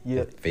 like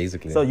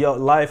basically. So your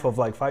life of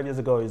like 5 years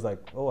ago is like,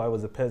 oh, I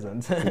was a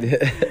peasant.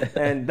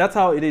 And that's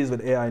how it is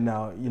with AI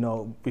now.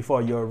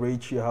 Before you're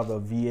rich, you have a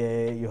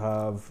VA, you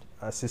have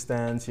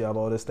assistants, you have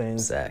all these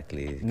things.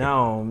 Exactly.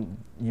 Now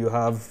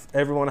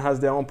everyone has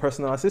their own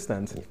personal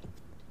assistant.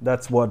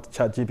 That's what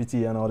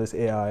ChatGPT and all this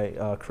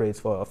AI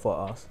creates for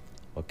us.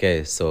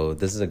 Okay, so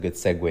this is a good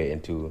segue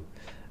into,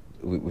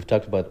 we've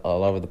talked about a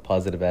lot of the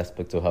positive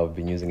aspects of how we've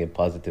been using it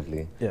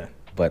positively.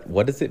 But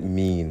what does it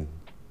mean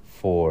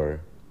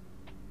for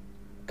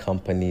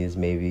companies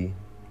maybe?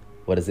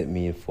 What does it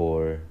mean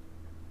for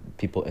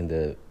people in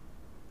the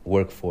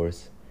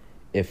workforce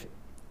if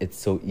it's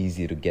so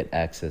easy to get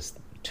access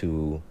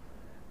to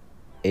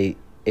a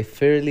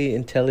fairly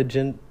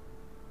intelligent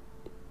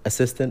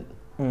assistant,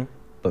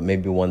 but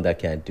maybe one that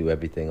can't do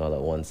everything all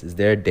at once? Is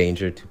there a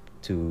danger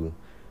to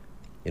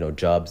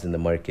jobs in the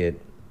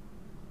market,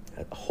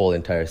 a whole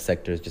entire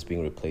sector is just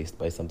being replaced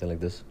by something like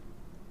this?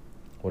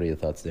 What are your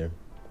thoughts there?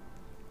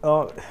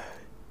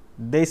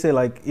 They say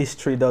like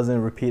history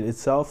doesn't repeat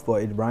itself,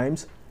 but it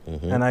rhymes.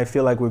 And I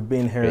feel like we've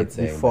been here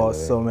before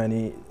so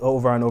many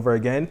over and over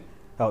again.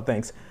 Oh,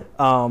 thanks.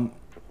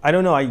 I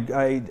don't know.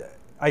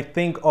 I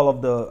think all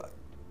of the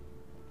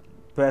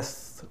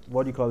best,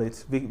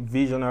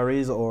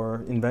 visionaries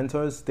or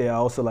inventors, they are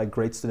also like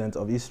great students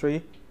of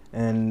history.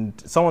 And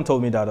someone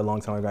told me that a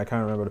long time ago. I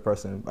can't remember the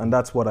person. And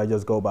that's what I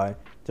just go by.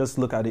 Just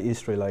look at the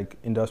history, like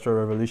Industrial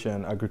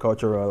Revolution,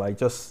 agricultural, like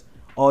just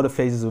all the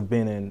phases we've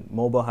been in,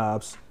 mobile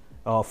apps,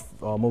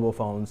 mobile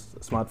phones,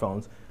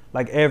 smartphones.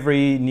 Like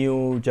every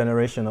new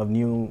generation of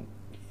new,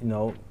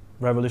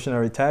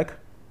 revolutionary tech,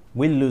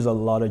 we lose a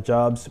lot of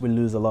jobs. We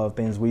lose a lot of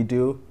things we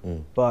do.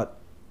 But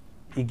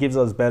it gives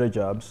us better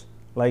jobs.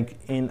 Like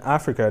in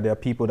Africa, there are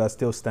people that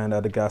still stand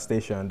at the gas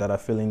station that are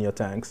filling your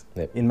tanks.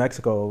 Yep. In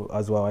Mexico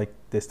as well,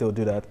 they still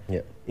do that.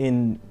 Yeah.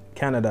 In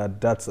Canada,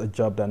 that's a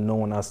job that no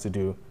one has to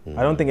do.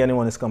 I don't think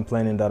anyone is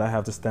complaining that I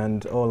have to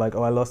stand, I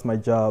lost my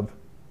job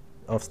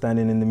of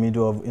standing in the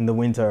middle of, in the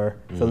winter,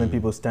 filling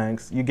people's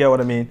tanks. You get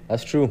what I mean?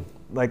 That's true.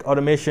 Like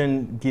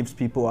automation gives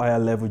people higher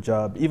level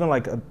job. Even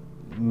like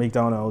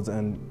McDonald's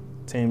and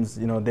Tim's,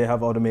 they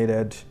have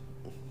automated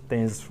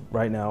things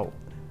right now.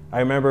 I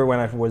remember when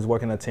I was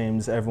working at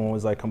Tim's, everyone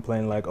was like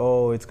complaining like,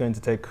 oh, it's going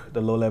to take the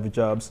low level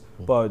jobs.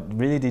 But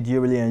really, did you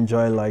really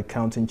enjoy like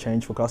counting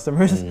change for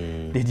customers?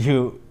 Did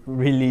you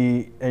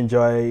really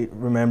enjoy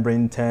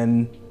remembering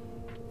 10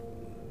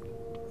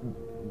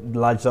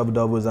 large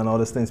double-doubles and all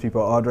those things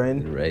people are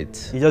ordering?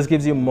 Right. It just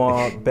gives you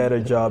more better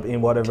job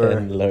in whatever.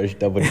 10 large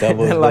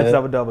double-doubles. 10 large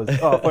double-doubles.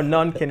 Oh, for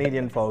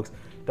non-Canadian folks,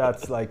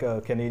 that's like a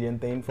Canadian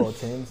thing for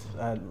Tim's.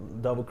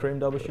 Double cream,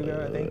 double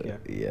sugar, I think, yeah.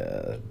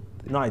 Yeah.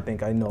 No,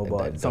 I know,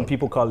 but some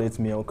people call it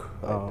milk,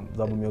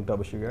 double milk,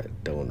 double sugar. I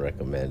don't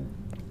recommend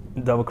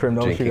Double cream,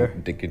 double sugar.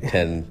 drinking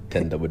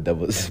 10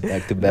 double-doubles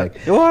back to back.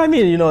 Well, I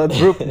mean,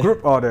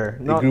 group order,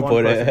 not group one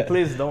order. person.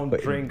 Please don't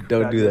drink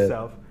Don't that do that.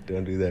 yourself.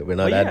 Don't do that. We're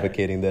not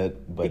advocating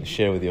that, but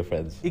share with your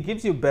friends. It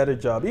gives you a better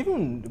job.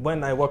 Even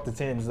when I worked at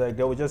Tim's, like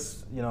they would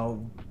just,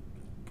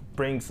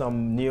 bring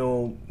some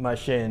new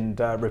machine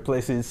that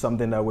replaces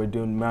something that we're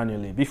doing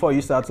manually. Before you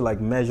start to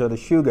like measure the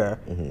sugar,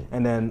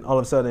 and then all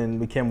of a sudden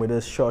we came with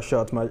this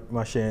short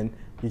machine.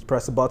 You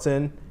press a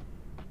button,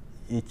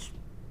 it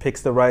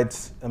picks the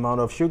right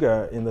amount of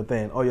sugar in the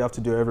thing. All you have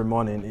to do every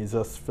morning is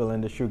just fill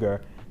in the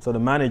sugar. So the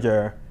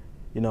manager,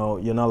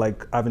 you're not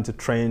like having to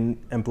train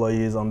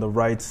employees on the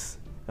right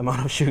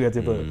amount of sugar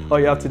to put. All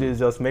you have to do is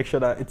just make sure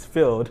that it's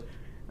filled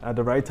at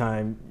the right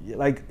time.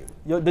 Like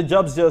the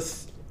jobs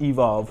just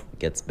evolve.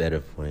 Gets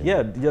better for you. Yeah,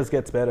 it just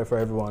gets better for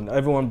everyone.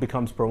 Everyone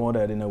becomes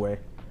promoted in a way.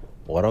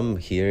 What I'm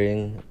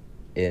hearing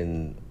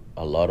in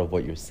a lot of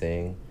what you're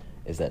saying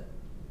is that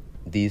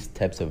these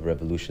types of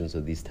revolutions or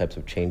these types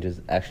of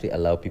changes actually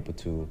allow people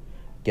to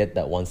get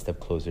that one step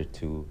closer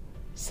to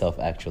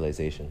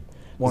self-actualization.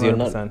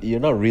 100%.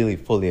 You're not really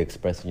fully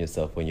expressing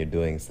yourself when you're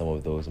doing some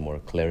of those more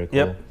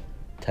clerical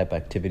type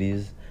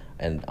activities.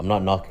 And I'm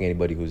not knocking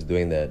anybody who's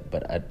doing that,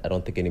 but I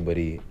don't think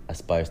anybody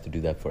aspires to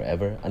do that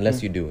forever,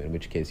 unless you do, in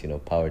which case,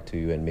 power to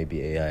you, and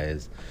maybe AI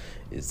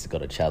is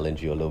going to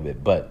challenge you a little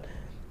bit. But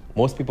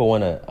most people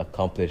want to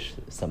accomplish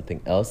something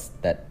else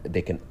that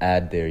they can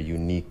add their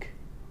unique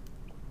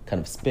kind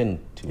of spin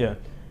to. Yeah.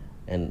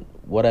 And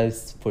what I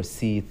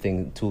foresee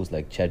tools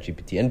like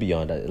ChatGPT and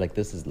beyond, like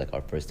this is like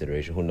our first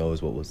iteration, who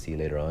knows what we'll see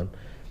later on.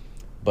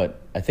 But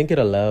I think it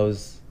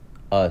allows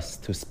us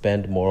to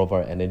spend more of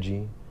our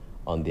energy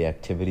on the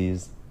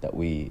activities that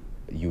we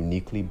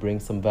uniquely bring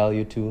some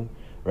value to,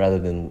 rather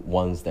than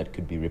ones that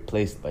could be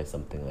replaced by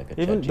something like a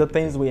Even ChatGPT. the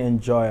things we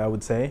enjoy, I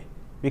would say.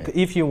 Because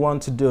if you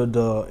want to do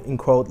the, in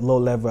quote,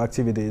 low-level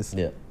activities,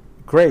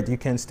 great, you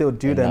can still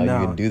do them now.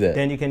 You can do that.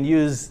 Then you can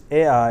use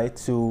AI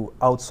to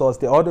outsource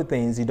the other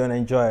things you don't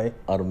enjoy.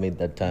 Automate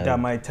that time. That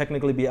might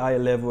technically be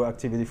higher-level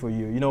activity for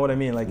you. You know what I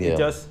mean? Like it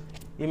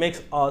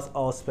makes us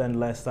all spend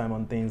less time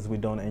on things we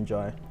don't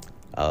enjoy.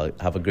 I'll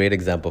have a great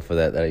example for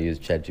that I use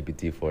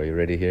ChatGPT for. You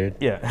ready to hear it?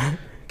 Yeah.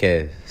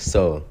 Okay,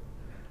 so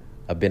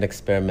I've been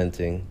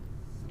experimenting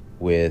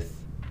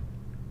with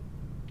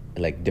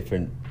like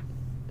different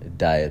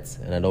diets,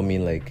 and I don't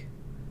mean like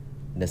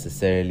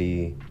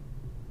necessarily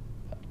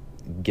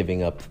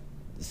giving up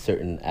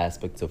certain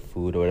aspects of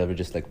food or whatever,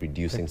 just like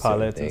reducing like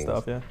certain things.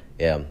 and stuff,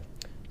 Yeah.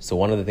 So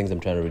one of the things I'm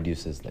trying to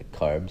reduce is like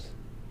carbs.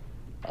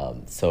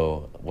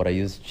 So what I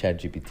used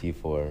ChatGPT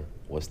for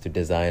was to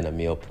design a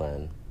meal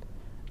plan.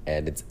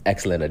 And it's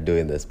excellent at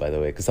doing this, by the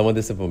way, because some of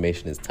this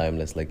information is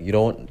timeless. Like you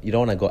don't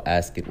want to go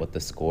ask it what the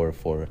score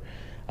for,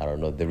 I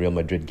don't know, the Real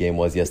Madrid game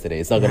was yesterday.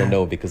 It's not going to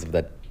know because of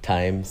that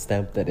time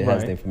stamp that it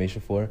has the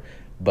information for.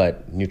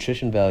 But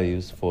nutrition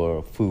values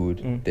for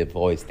food, they've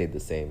always stayed the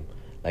same.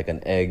 Like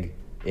an egg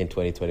in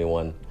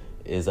 2021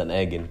 is an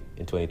egg in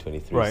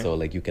 2023. Right. So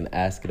like you can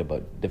ask it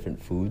about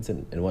different foods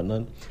and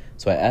whatnot.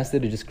 So I asked it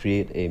to just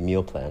create a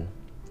meal plan.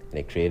 And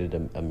it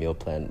created a meal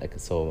plan. Like,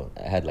 so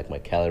I had like my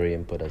calorie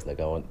input as like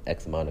I want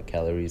X amount of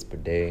calories per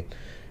day,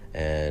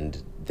 and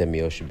the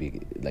meal should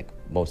be like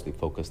mostly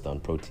focused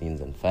on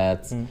proteins and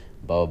fats, blah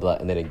blah blah.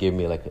 And then it gave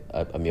me like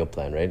a meal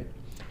plan, right?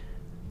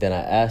 Then I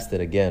asked it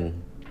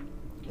again,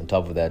 on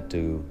top of that,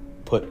 to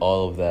put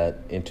all of that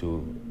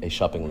into a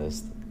shopping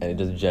list, and it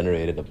just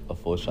generated a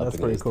full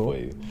shopping list for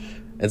you.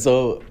 And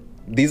so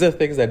these are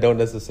things I don't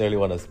necessarily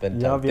want to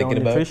spend time thinking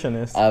about.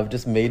 Nutritionist. I've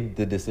just made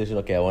the decision,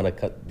 okay, I want to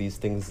cut these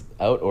things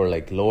out or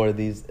like lower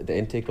the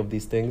intake of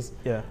these things.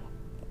 Yeah.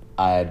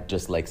 I'd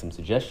just like some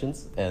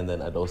suggestions, and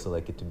then I'd also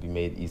like it to be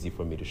made easy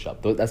for me to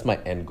shop. That's my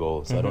end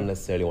goal. So I don't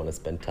necessarily want to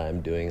spend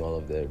time doing all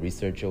of the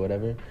research or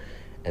whatever.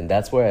 And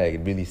that's where I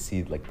really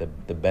see like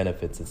the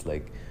benefits. It's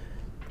like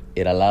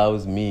it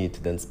allows me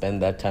to then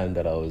spend that time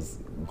that I was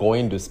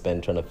going to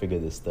spend trying to figure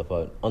this stuff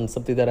out on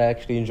something that I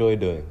actually enjoy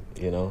doing,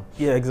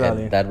 Yeah,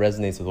 exactly. And that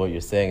resonates with what you're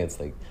saying. It's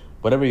like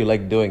whatever you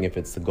like doing, if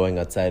it's going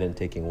outside and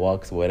taking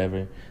walks or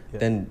whatever,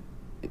 then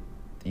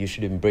you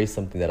should embrace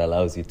something that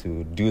allows you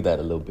to do that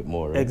a little bit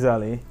more. Right?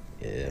 Exactly.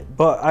 Yeah.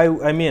 But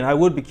I mean, I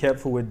would be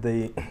careful with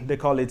they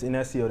call it in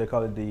SEO, they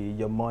call it the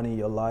your money,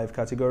 your life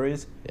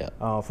categories.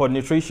 Yeah. For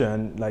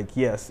nutrition, like,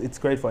 yes, it's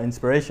great for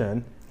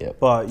inspiration. Yeah.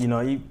 But, you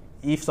know,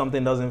 if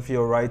something doesn't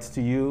feel right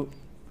to you,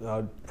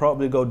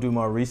 probably go do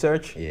more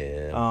research.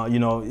 Yeah. You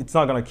know, it's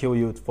not gonna kill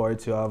you for it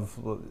to have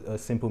a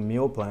simple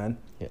meal plan.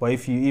 Yeah. But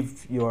if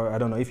you're, I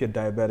don't know, if you're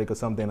diabetic or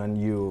something,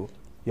 and you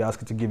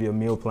ask it to give you a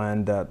meal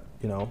plan that,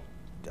 you know,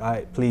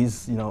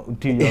 please, you know,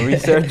 do your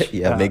research.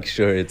 Yeah, make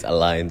sure it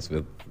aligns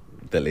with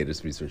the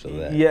latest research on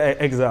that. Yeah,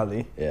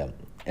 exactly. Yeah,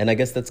 and I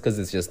guess that's because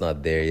it's just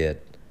not there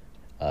yet,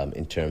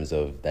 in terms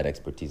of that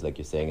expertise. Like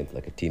you're saying, it's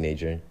like a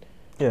teenager.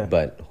 Yeah.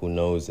 But who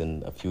knows,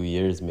 in a few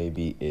years,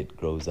 maybe it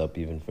grows up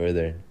even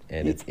further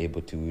and it's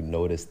able to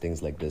notice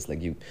things like this.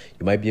 Like you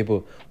might be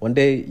able, one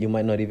day you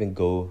might not even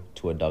go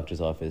to a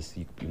doctor's office.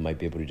 You might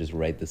be able to just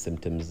write the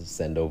symptoms,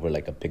 send over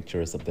like a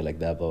picture or something like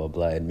that, blah, blah,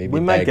 blah, and maybe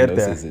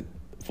diagnoses it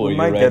for you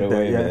right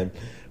away, man.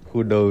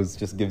 Who knows,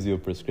 just gives you a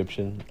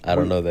prescription. I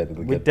don't know that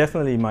it'll We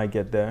definitely might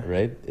get there.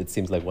 Right? It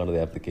seems like one of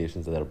the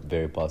applications that are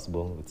very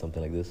possible with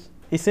something like this.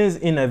 It seems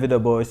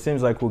inevitable. It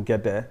seems like we'll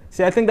get there.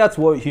 See, I think that's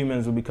what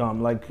humans will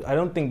become. Like, I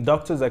don't think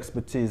doctors'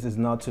 expertise is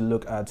not to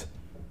look at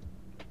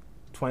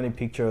 20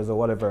 pictures or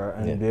whatever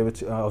and be able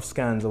to, of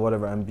scans or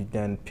whatever, and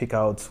then pick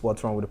out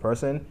what's wrong with the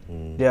person.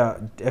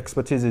 Their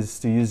expertise is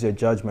to use their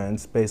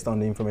judgments based on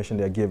the information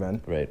they're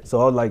given. Right.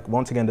 So, like,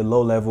 once again, the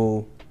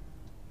low-level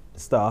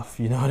stuff,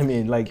 you know what I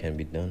mean? Like, can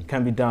be done.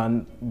 Can be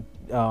done.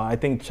 I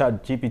think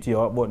ChatGPT,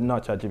 or well,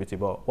 not ChatGPT,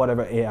 but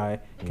whatever AI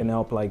can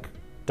help, like,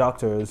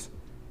 doctors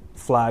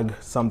flag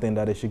something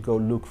that they should go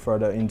look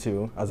further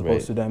into, as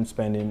opposed to them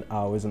spending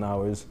hours and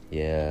hours.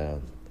 Yeah.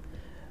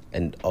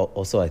 And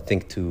also, I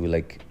think too,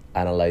 like,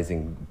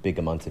 analyzing big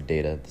amounts of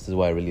data. This is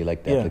why I really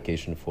like the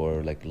application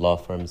for like law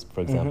firms,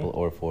 for example,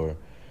 or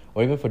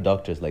even for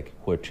doctors, like,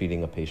 who are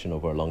treating a patient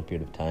over a long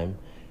period of time.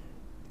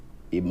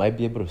 It might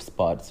be able to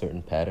spot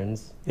certain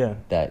patterns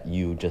that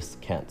you just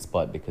can't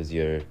spot because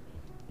you're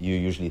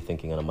usually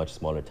thinking on a much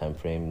smaller time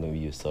frame. Maybe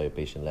you saw your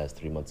patient last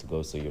 3 months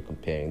ago, so you're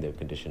comparing their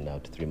condition now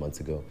to 3 months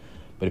ago.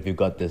 But if you've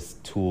got this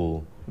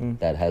tool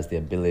that has the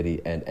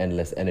ability and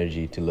endless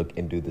energy to look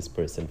into this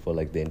person for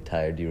like the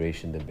entire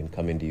duration they've been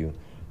coming to you,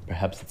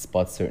 perhaps it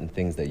spots certain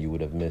things that you would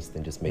have missed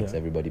and just makes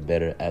everybody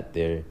better at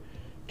their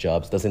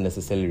jobs. Doesn't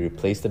necessarily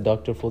replace the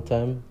doctor full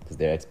time, because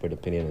their expert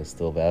opinion is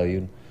still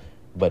valued,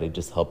 but it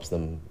just helps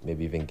them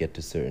maybe even get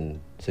to certain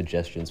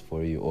suggestions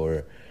for you,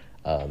 or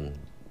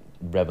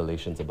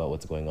revelations about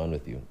what's going on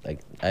with you. Like,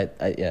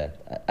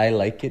 I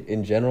like it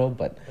in general,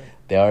 but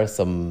there are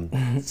some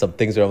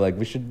things where I'm like,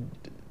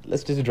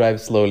 let's just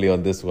drive slowly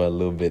on this one a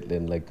little bit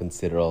and like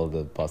consider all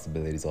the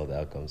possibilities, all the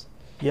outcomes.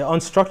 Yeah,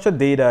 unstructured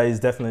data is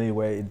definitely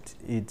where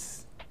it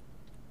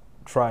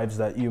thrives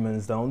that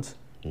humans don't.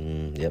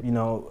 Yep. You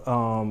know,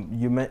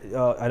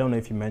 I don't know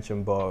if you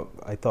mentioned, but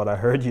I thought I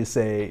heard you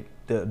say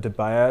the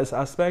bias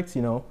aspect.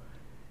 You know,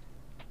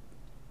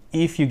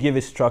 if you give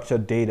it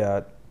structured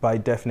data, by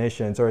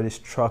definition, it's already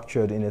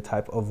structured in a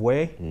type of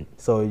way.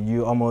 So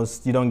you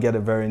don't get a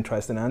very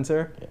interesting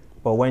answer. Yeah.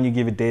 But when you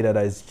give it data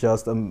that is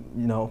just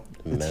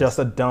it's just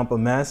a dump, a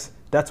mess,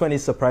 that's when it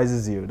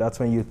surprises you. That's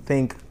when you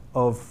think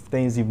of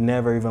things you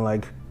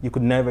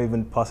could never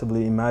even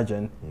possibly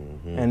imagine.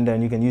 And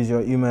then you can use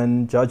your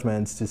human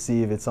judgments to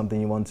see if it's something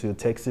you want to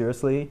take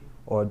seriously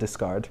or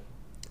discard.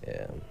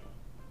 Yeah.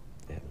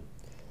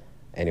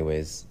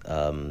 Anyways,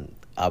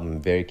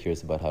 I'm very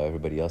curious about how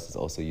everybody else is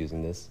also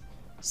using this.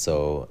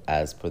 So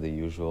as per the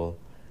usual,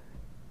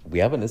 we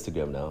have an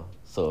Instagram now.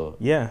 So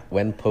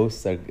when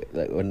posts are,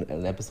 like, when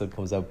an episode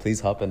comes out, please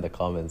hop in the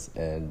comments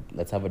and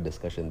let's have a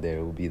discussion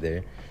there. We'll be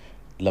there.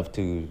 Love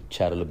to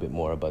chat a little bit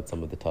more about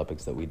some of the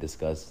topics that we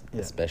discussed,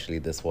 especially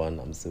this one.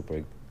 I'm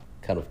super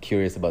kind of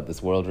curious about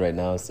this world right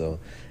now. So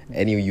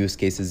any use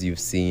cases you've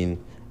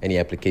seen, any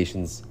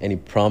applications, any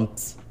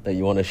prompts that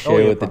you want to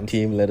share with the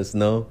team, let us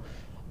know.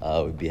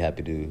 We'd be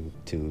happy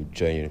to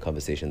join you in a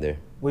conversation there.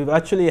 We've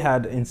actually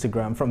had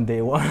Instagram from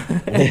day one.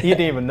 You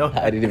didn't even know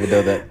that. I didn't even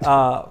know that.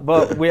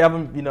 But we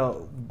haven't,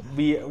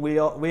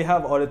 we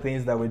have other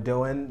things that we're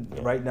doing.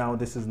 Right now,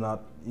 it's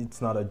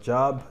not a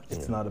job.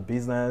 It's not a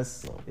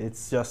business. No.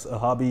 It's just a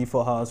hobby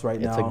for us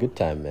right now. It's a good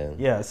time, man.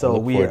 Yeah, so I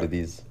look forward to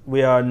these.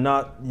 We are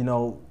not,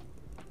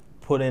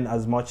 putting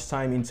as much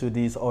time into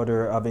these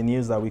other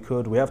avenues that we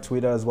could. We have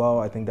Twitter as well.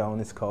 I think that one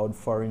is called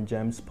Foreign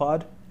Gems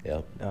Pod.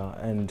 Yeah.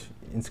 And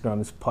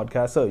Instagram is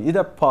podcast. So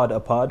either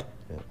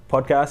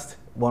podcast,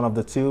 one of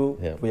the two.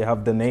 Yeah. We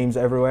have the names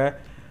everywhere.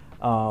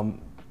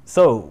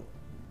 So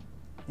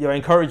your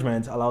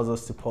encouragement allows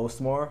us to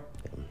post more.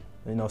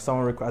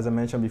 Someone, as I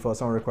mentioned before,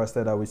 someone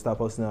requested that we start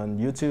posting on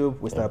YouTube.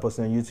 We start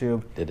posting on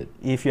YouTube. Did it.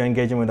 If you're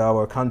engaging with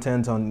our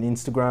content on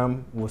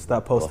Instagram, we'll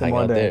start posting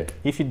more there.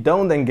 If you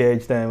don't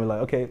engage, then we're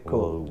like, okay,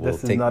 cool.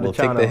 This is not a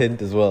channel. We'll take the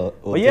hint as well.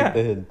 Take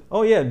the hint.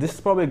 Oh yeah, this is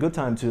probably a good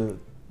time to,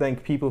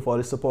 thank people for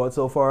the support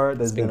so far.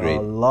 There's been been great.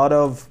 a lot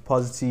of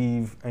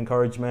positive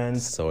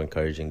encouragement. So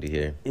encouraging to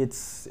hear.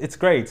 It's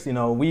great. You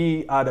know,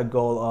 we had a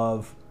goal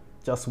of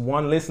just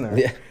one listener,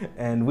 Yeah.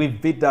 and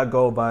we've beat that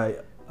goal by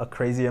a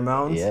crazy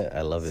amount. Yeah,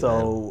 I love it.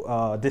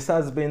 So this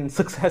has been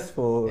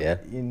successful, Yeah.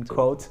 in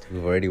quotes.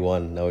 We've already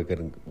won. Now we're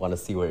gonna want to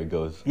see where it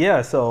goes.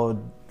 Yeah. So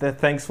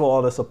thanks for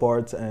all the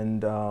support,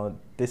 and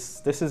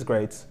this is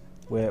great.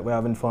 We're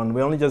having fun.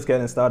 We're only just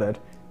getting started.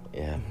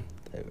 Yeah,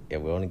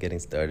 we're only getting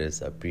started.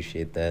 So I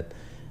appreciate that.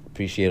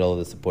 Appreciate all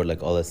the support.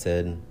 Like Ola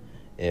said,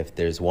 if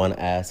there's one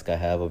ask I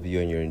have of you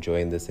and you're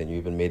enjoying this and you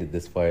even made it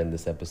this far in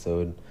this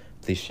episode,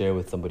 please share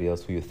with somebody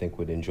else who you think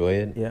would enjoy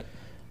it. Yeah.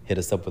 Hit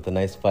us up with a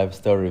nice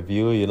 5-star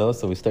review, you know,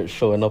 so we start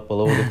showing up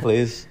all over the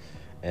place.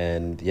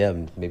 And yeah,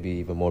 maybe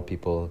even more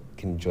people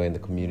can join the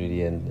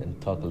community and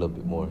talk a little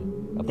bit more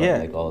about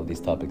like all of these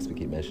topics we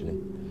keep mentioning.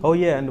 Oh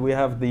yeah, and we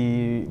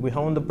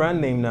own the brand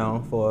name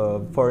now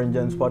for Foreign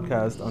Gems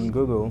Podcast on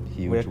Google.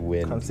 Huge We're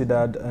win.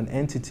 considered an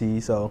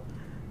entity, so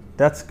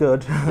that's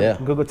good. Yeah.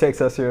 Google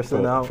takes us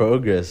seriously now.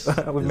 Progress.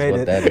 We've is made what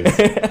it. That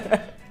is.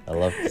 I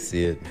love to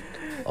see it.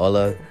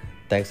 Ola,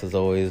 thanks as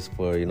always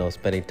for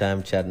spending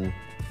time chatting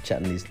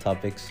these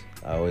topics.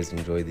 I always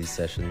enjoy these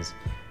sessions.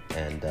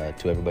 And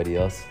to everybody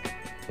else,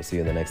 we'll see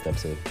you in the next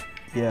episode.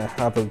 Yeah,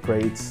 have a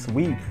great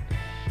week.